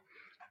startup,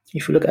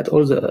 if you look at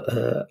all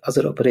the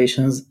other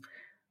operations,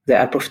 they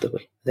are profitable.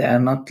 They are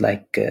not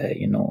like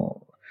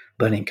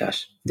burning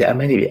cash. They are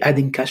maybe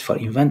adding cash for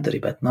inventory,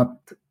 but not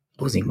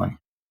losing money.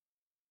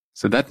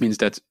 So that means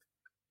that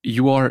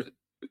you are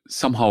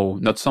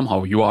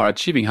you are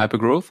achieving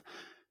hypergrowth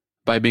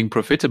by being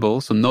profitable,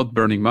 so not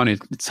burning money.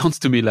 It sounds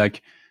to me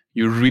like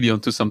you're really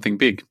onto something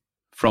big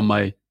from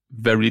my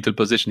very little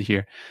position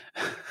here.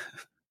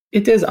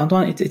 It is,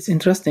 Antoine. It's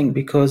interesting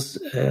because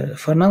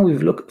for now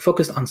we've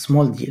focused on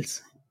small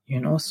deals.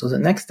 So the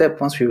next step,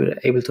 once we were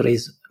able to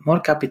raise more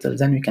capital,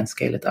 then we can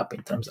scale it up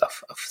in terms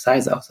of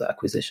size of the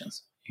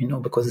acquisitions,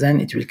 because then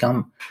it will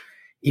become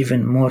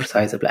even more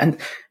sizable. And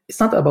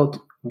it's not about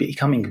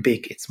becoming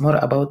big. It's more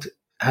about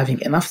having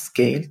enough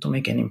scale to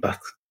make an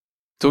impact.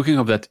 Talking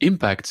of that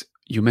impact,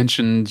 you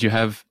mentioned you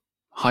have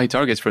high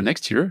targets for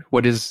next year.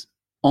 What is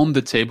on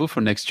the table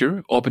for next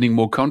year? Opening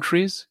more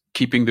countries,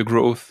 keeping the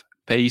growth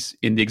pace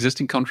in the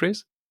existing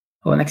countries?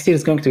 Well, next year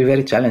is going to be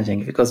very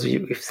challenging because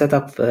we've set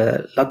up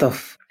a lot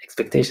of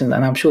expectations,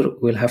 and I'm sure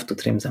we'll have to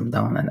trim them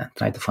down and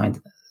try to find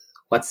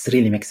what's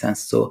really makes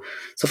sense. So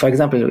for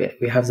example,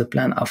 we have the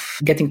plan of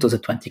getting to the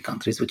 20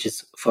 countries, which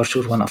is for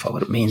sure one of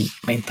our main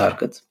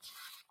targets.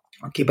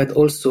 Okay, but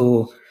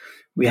also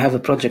we have a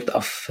project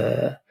of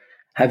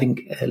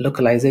having a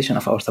localization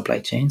of our supply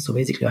chain. So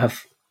basically, you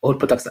have all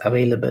products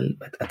available,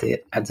 but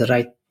at the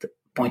right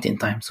point in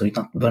time, so you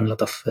don't burn a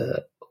lot of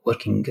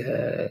working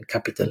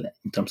capital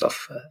in terms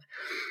of.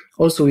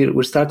 Also,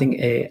 we're starting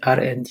a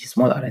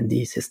small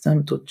R&D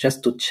system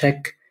to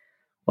check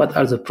what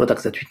are the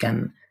products that we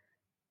can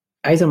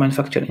either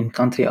manufacture in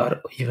country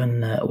or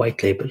even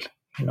white label.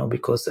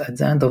 Because at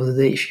the end of the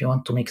day, if you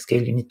want to make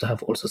scale, you need to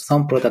have also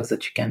some products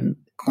that you can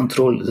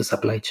control the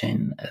supply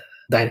chain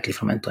directly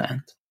from end to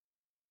end.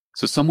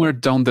 So somewhere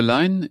down the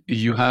line,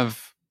 you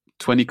have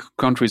 20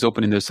 countries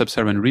open in the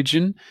sub-Saharan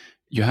region.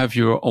 You have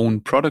your own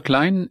product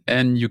line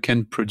and you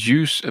can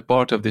produce a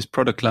part of this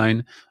product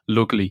line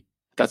locally.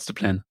 That's the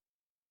plan.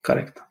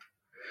 Correct.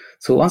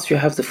 So once you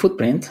have the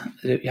footprint,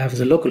 you have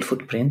the local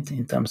footprint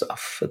in terms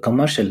of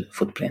commercial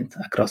footprint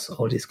across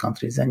all these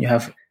countries,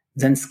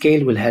 then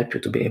scale will help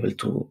you to be able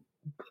to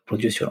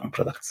produce your own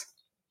products.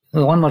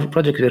 One more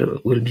project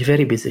we'll be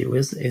very busy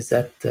with is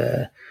that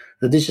the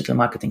digital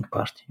marketing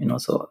part.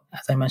 So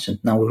as I mentioned,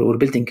 now we're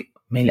building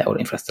mainly our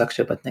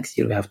infrastructure, but next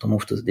year we have to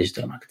move to the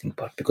digital marketing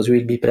part because we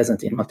will be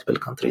present in multiple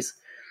countries.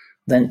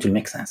 Then it will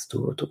make sense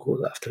to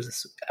go after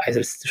this,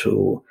 either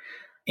through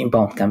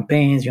inbound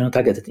campaigns,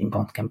 targeted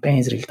inbound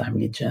campaigns, real-time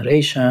lead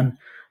generation,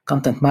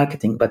 content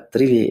marketing, but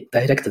really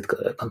directed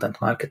content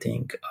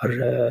marketing or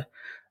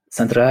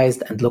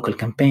centralized and local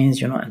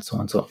campaigns, and so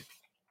on. So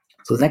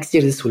next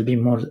year, this will be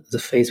more the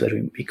phase where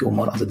we go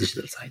more on the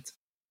digital side.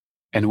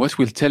 And what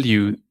will tell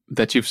you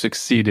that you've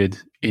succeeded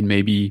in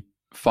maybe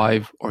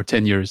 5 or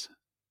 10 years?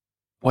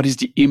 What is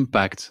the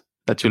impact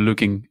that you're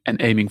looking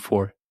and aiming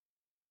for?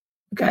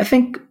 I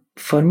think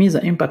for me,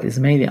 the impact is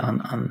mainly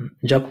on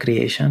job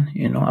creation.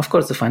 Of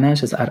course, the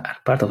financials are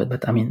part of it.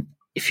 But I mean,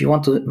 if you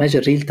want to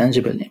measure real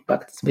tangible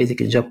impact, it's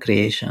basically job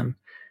creation.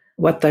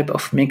 What type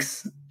of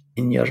mix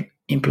in your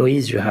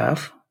employees you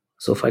have?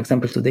 So, for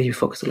example, today you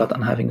focus a lot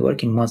on having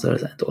working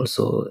mothers and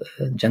also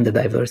gender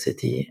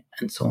diversity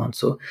and so on.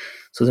 So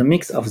the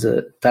mix of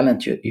the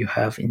talent you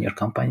have in your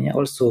company,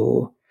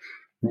 also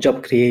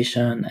job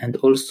creation and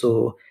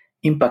also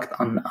impact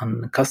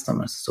on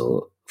customers.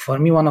 So for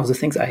me, one of the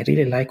things I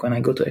really like when I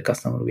go to a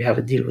customer, we have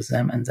a deal with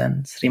them, and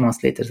then 3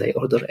 months later they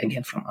order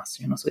again from us.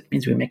 So it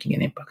means we're making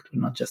an impact.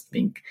 We're not just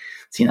being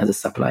seen as a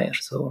supplier.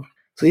 So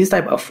this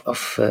type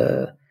of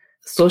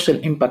social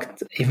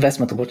impact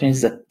investment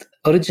opportunities that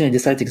originally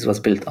Decilytics was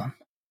built on.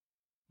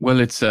 Well,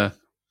 it's an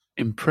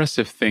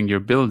impressive thing you're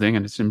building,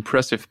 and it's an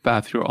impressive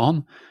path you're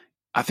on.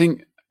 I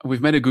think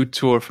we've made a good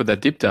tour for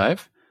that deep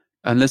dive,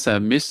 unless I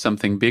missed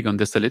something big on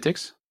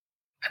Decilytics.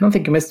 I don't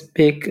think you missed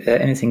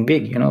anything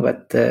big,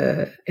 but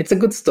it's a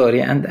good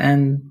story,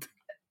 and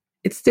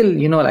it's still,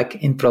 like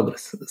in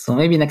progress. So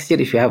maybe next year,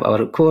 if you have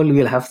our call,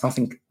 we'll have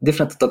something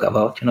different to talk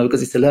about,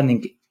 because it's a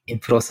learning in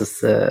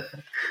process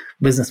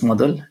business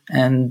model,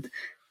 and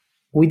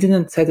we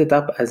didn't set it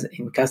up as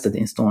casted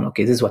in stone.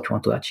 Okay, this is what we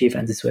want to achieve,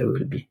 and this is where we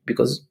will be.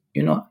 Because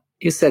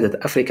you said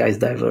that Africa is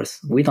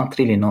diverse. We don't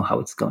really know how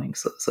it's going,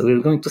 so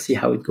we're going to see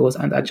how it goes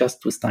and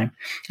adjust with time.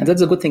 And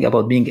that's a good thing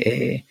about being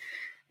a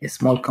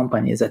small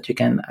company, is that you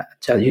can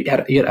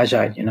you're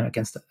agile. You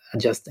can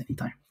adjust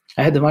anytime.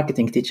 I had a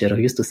marketing teacher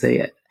who used to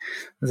say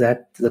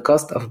that the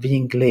cost of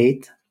being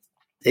late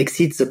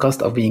exceeds the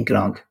cost of being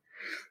wrong.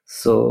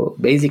 So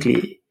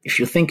basically, if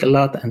you think a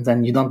lot and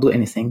then you don't do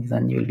anything,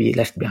 then you'll be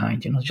left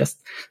behind,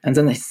 and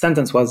then his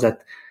sentence was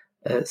that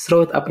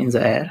throw it up in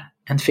the air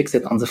and fix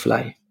it on the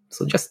fly.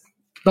 So just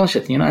launch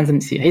it, and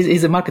then see.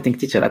 He's a marketing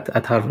teacher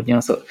at Harvard,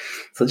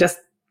 so just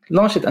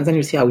launch it and then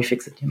you'll see how we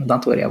fix it.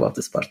 Don't worry about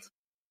this part.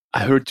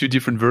 I heard 2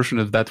 different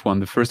versions of that one.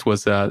 The first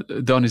was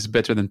done is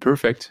better than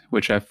perfect,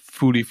 which I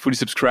fully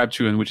subscribe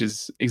to, and which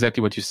is exactly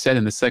what you said.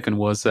 And the second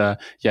was,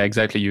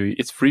 exactly.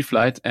 It's free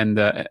flight, and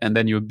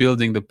then you're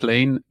building the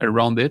plane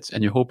around it,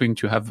 and you're hoping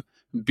to have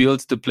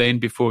built the plane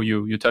before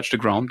you touch the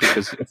ground,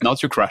 because if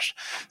not, you crash.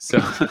 So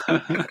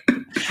I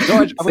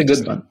was a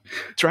good one.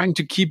 Trying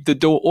to keep the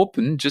door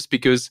open, just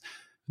because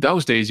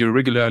those days you're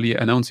regularly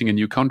announcing a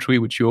new country,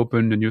 which you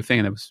opened a new thing,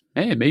 and I was,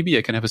 hey, maybe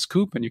I can have a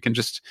scoop, and you can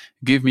just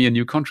give me a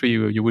new country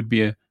you would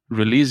be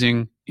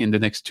releasing in the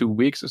next 2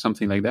 weeks or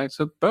something like that.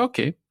 So, but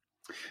okay,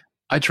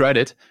 I tried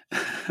it.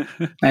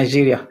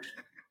 Nigeria.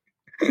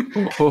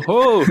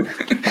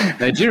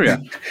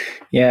 Nigeria.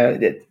 Yeah,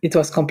 it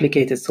was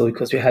complicated. So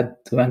because we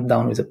went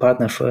down with a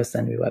partner first,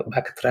 and we were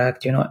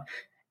backtracked.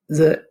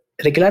 The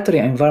regulatory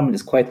environment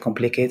is quite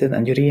complicated,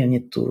 and you really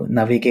need to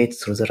navigate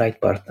through the right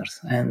partners.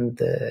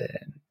 And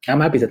I'm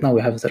happy that now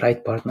we have the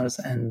right partners,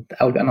 and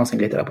I'll be announcing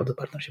later about the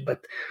partnership.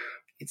 But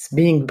it's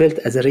being built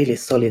as a really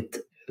solid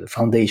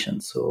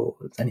foundation, so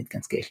then it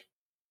can scale.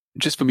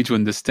 Just for me to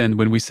understand,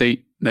 when we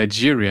say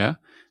Nigeria,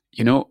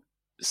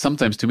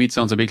 sometimes to me it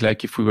sounds a bit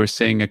like if we were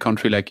saying a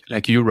country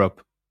like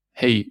Europe.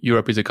 Hey,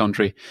 Europe is a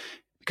country,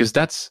 because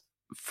that's,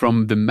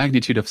 from the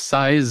magnitude of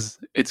size,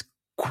 it's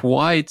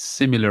quite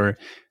similar.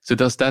 So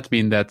does that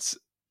mean that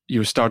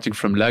you're starting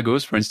from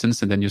Lagos, for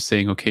instance, and then you're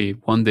saying, okay,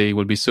 one day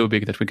we'll be so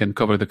big that we can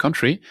cover the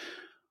country?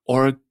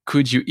 Or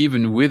could you,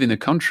 even within a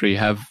country,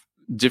 have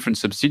different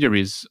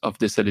subsidiaries of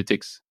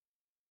Decilytics?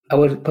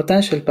 Our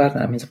potential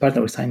partner, the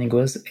partner we're signing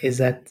with, is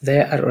that they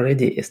are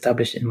already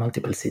established in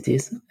multiple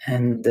cities,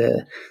 and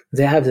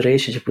they have the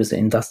relationship with the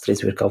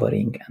industries we're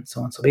covering and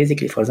so on. So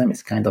basically for them,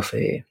 it's kind of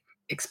a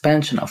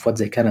expansion of what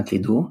they currently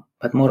do,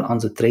 but more on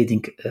the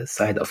trading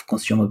side of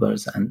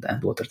consumables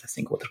and water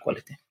testing, water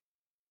quality.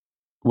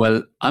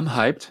 Well, I'm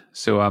hyped,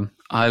 so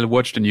I'll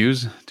watch the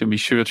news to be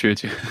sure to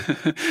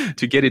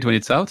to get it when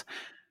it's out.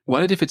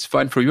 Well, if it's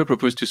fine for you, I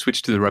propose to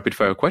switch to the rapid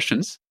fire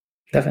questions.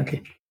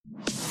 Definitely.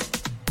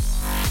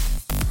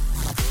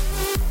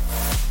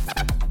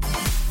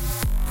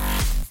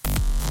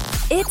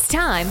 It's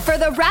time for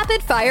the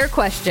rapid fire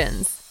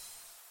questions.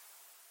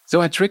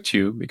 So I tricked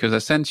you because I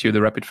sent you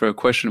the rapid fire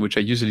question, which I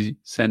usually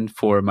send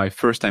for my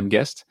first time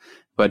guest.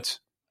 But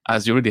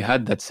as you already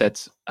had that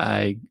set,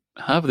 I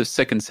have the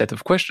second set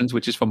of questions,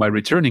 which is for my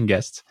returning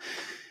guests.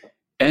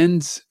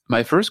 And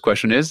my first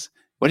question is,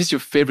 what is your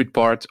favorite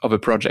part of a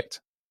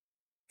project?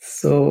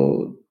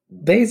 So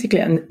basically,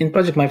 in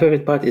project, my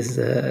favorite part is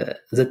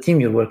the team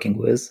you're working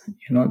with,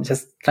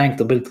 just trying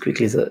to build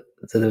quickly the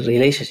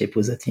relationship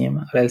with the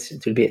team, or else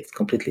it will be a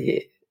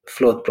completely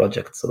flawed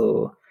project.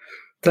 So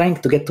trying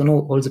to get to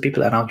know all the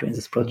people around you in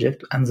this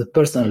project on the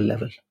personal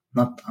level,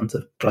 not on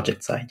the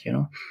project side, it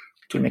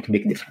will make a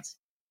big difference.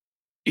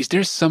 Is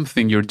there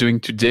something you're doing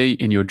today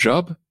in your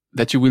job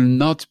that you will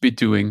not be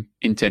doing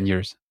in 10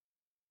 years?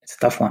 It's a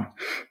tough one.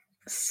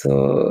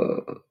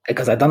 So,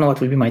 because I don't know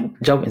what will be my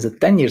job in the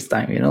 10 years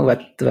time,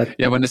 but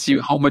yeah, when I see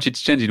how much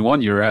it's changed in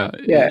 1 year,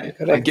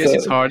 correct. I guess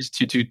it's hard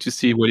to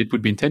see what it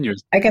would be in 10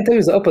 years. I can tell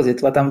you the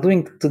opposite. What I'm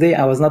doing today,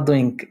 I was not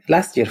doing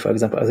last year, for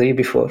example, or the year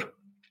before.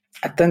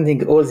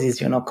 Attending all these,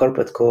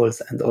 corporate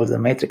calls and all the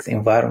matrix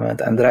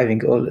environment and driving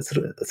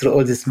through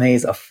all this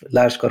maze of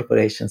large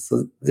corporations.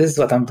 So this is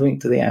what I'm doing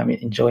today. I'm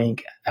enjoying.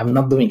 I'm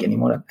not doing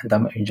anymore, and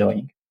I'm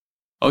enjoying.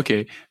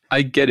 Okay,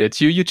 I get it.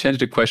 You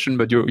changed the question,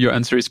 but your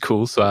answer is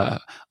cool, so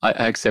I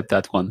accept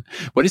that one.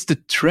 What is the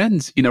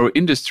trend in our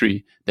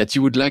industry that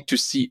you would like to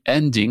see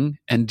ending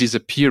and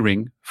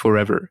disappearing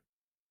forever?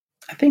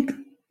 I think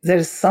there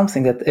is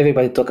something that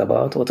everybody talk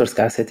about, water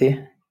scarcity.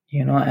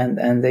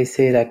 And they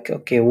say like,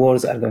 okay,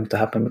 wars are going to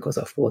happen because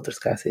of water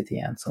scarcity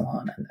and so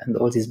on, and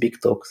all these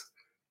big talks.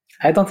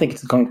 I don't think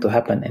it's going to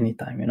happen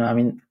anytime. I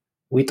mean,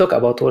 we talk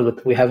about war,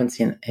 but we haven't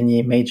seen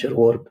any major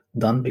war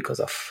done because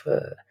of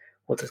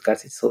water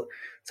scarcity. So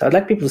I'd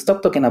like people to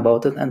stop talking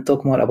about it and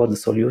talk more about the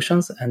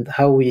solutions and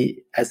how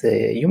we, as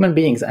a human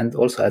beings and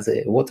also as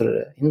a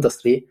water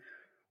industry,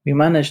 we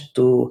managed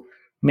to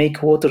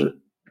make water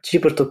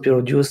cheaper to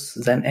produce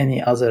than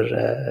any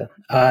other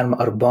arm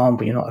or bomb,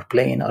 or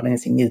plane or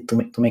anything needed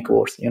to make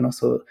wars,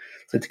 So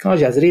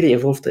technology has really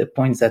evolved to a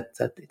point that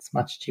it's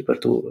much cheaper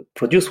to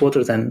produce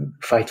water than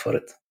fight for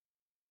it.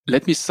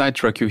 Let me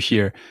sidetrack you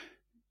here.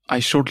 I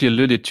shortly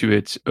alluded to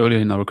it earlier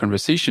in our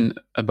conversation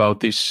about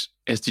this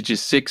SDG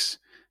 6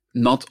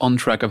 not on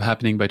track of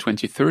happening by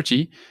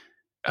 2030.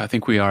 I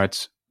think we are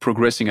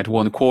progressing at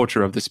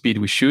 1/4 of the speed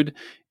we should.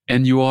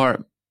 And you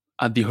are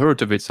at the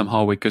heart of it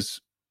somehow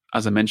because,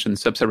 as I mentioned,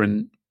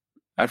 sub-Saharan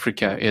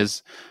Africa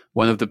is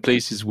one of the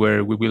places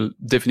where we will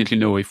definitely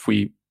know if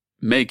we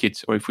make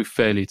it or if we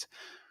fail it.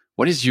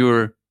 What is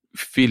your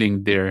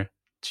feeling there?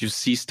 Do you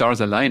see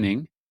stars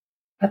aligning?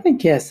 I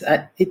think yes.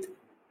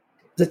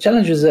 The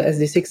challenge with the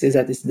SD6 is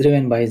that it's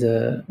driven by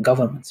the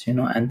governments,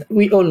 and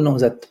we all know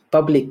that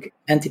public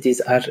entities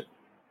are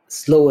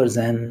slower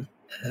than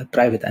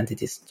private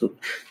entities. So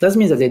doesn't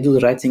mean that they do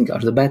the right thing or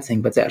the bad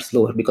thing, but they are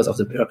slower because of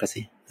the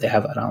bureaucracy they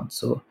have around.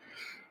 So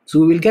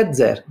we will get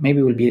there.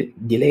 Maybe we'll be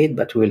delayed,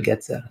 but we will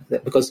get there.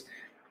 Because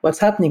what's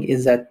happening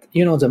is that,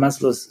 the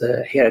Maslow's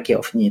hierarchy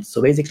of needs.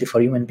 So basically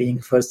for human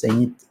beings, first they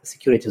need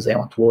security. They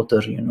want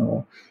water,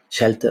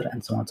 shelter,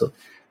 and so on. So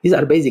these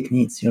are basic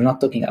needs. You're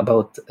not talking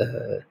about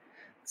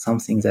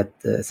something that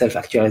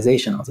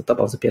self-actualization on the top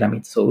of the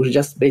pyramid. So we're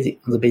just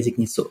on the basic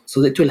needs.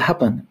 So it will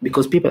happen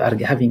because people are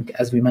having,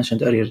 as we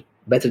mentioned earlier,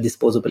 better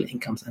disposable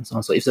incomes and so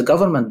on. So if the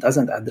government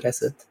doesn't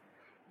address it,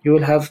 you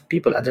will have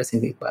people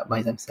addressing it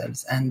by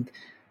themselves. And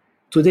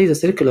today, the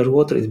circular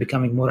water is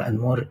becoming more and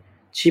more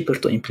cheaper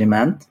to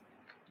implement.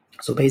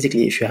 So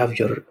basically, if you have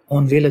your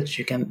own village,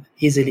 you can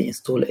easily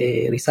install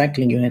a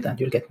recycling unit and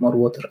you'll get more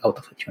water out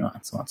of it,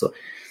 and so on.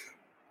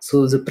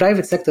 So the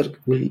private sector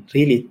will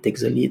really take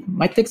the lead.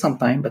 Might take some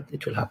time, but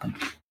it will happen.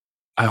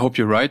 I hope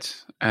you're right.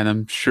 And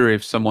I'm sure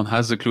if someone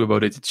has a clue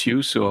about it, it's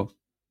you. So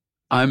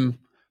I'm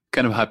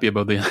kind of happy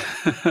about Thank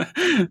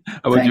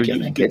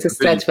you. It's a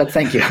stretch, but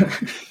thank you.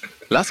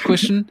 Last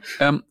question.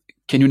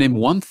 Can you name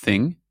one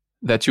thing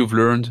that you've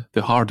learned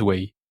the hard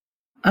way?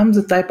 I'm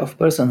the type of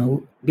person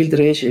who build a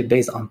relationship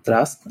based on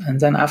trust, and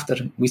then after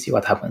we see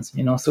what happens.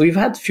 So we've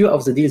had few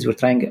of the deals we're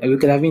trying. We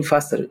could have been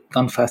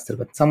gone faster,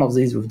 but some of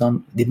these we've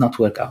done did not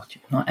work out.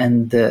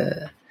 And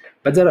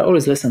but there are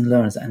always lessons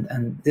learned,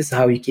 and this is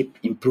how you keep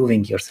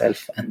improving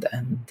yourself and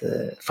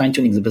fine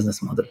tuning the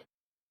business model.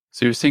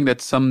 So you're saying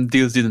that some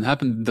deals didn't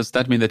happen. Does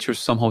that mean that you're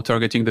somehow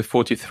targeting the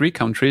 43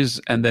 countries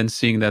and then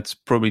seeing that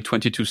probably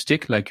 22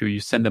 stick, like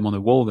you send them on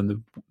a wall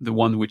and the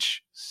one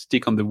which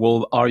stick on the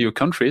wall are your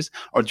countries?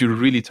 Or do you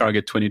really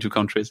target 22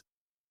 countries?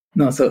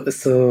 No,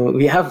 so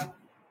we have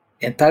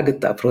a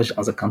target approach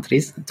on the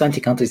countries,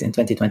 20 countries in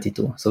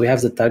 2022. So we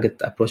have the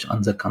target approach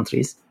on the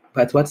countries.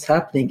 But what's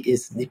happening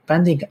is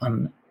depending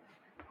on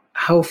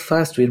how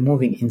fast we're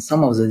moving in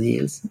some of the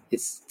deals,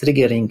 it's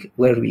triggering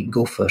where we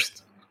go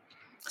first.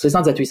 So it's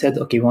not that we said,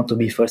 okay, we want to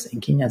be first in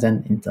Kenya,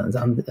 then in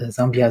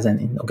Zambia, then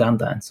in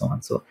Uganda, and so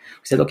on. So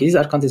we said, okay, these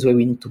are countries where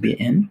we need to be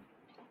in.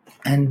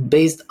 And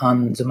based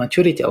on the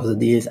maturity of the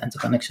deals and the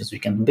connections we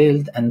can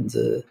build and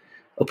the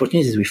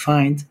opportunities we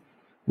find,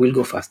 we'll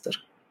go faster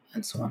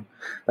and so on.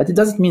 But it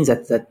doesn't mean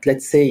that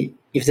let's say,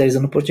 if there is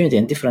an opportunity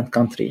in a different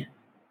country,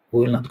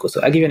 we will not go.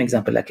 So I'll give you an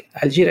example. Like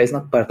Algeria is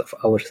not part of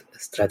our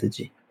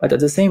strategy. But at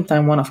the same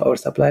time, one of our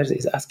suppliers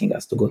is asking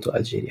us to go to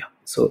Algeria.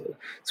 So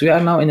we are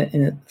now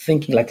in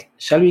thinking like,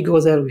 shall we go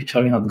there?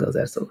 Shall we not go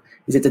there? So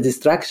is it a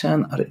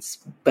distraction, or it's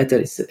better?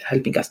 It's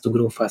helping us to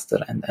grow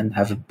faster and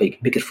have a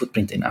bigger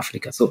footprint in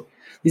Africa. So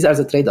these are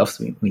the trade-offs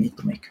we need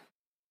to make.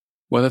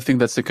 Well, I think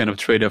that's the kind of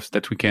trade-offs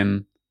that we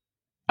can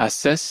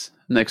assess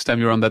next time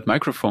you're on that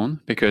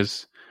microphone,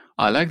 because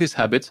I like this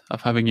habit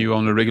of having you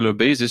on a regular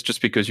basis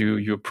just because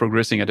you're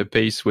progressing at a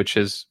pace which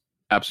is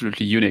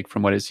absolutely unique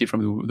from what I see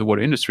from the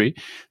water industry.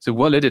 So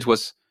Walid, it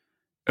was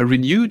a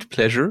renewed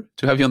pleasure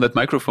to have you on that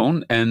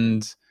microphone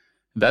and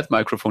that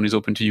microphone is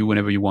open to you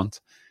whenever you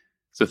want.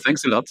 So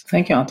thanks a lot.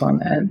 Thank you,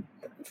 Antoine. And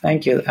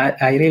thank you.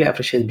 I really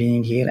appreciate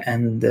being here.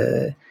 And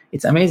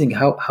it's amazing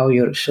how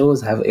your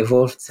shows have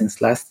evolved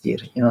since last year.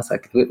 It's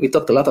like we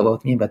talked a lot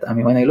about me, but I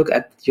mean, when I look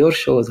at your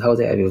shows, how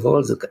they have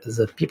evolved,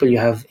 the people you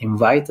have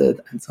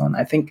invited and so on,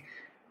 I think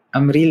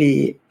I'm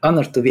really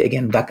honored to be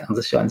again back on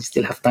the show and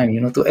still have time,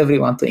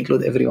 to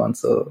include everyone.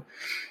 So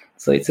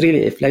it's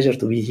really a pleasure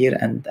to be here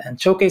and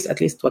showcase at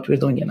least what we're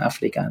doing in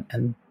Africa.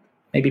 And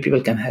maybe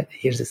people can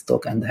hear this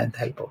talk and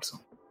help also.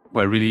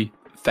 Well, really,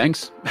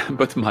 thanks,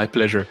 but my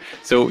pleasure.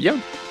 So yeah,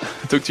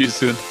 talk to you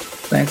soon.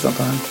 Thanks,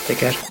 Antoine. Take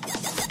care.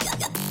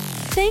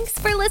 Thanks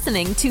for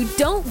listening to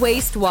Don't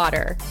Waste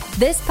Water.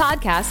 This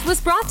podcast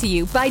was brought to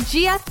you by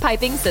GF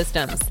Piping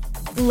Systems.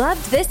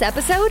 Loved this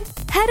episode?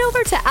 Head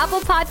over to Apple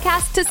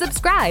Podcasts to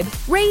subscribe,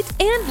 rate,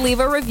 and leave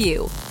a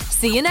review.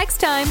 See you next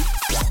time.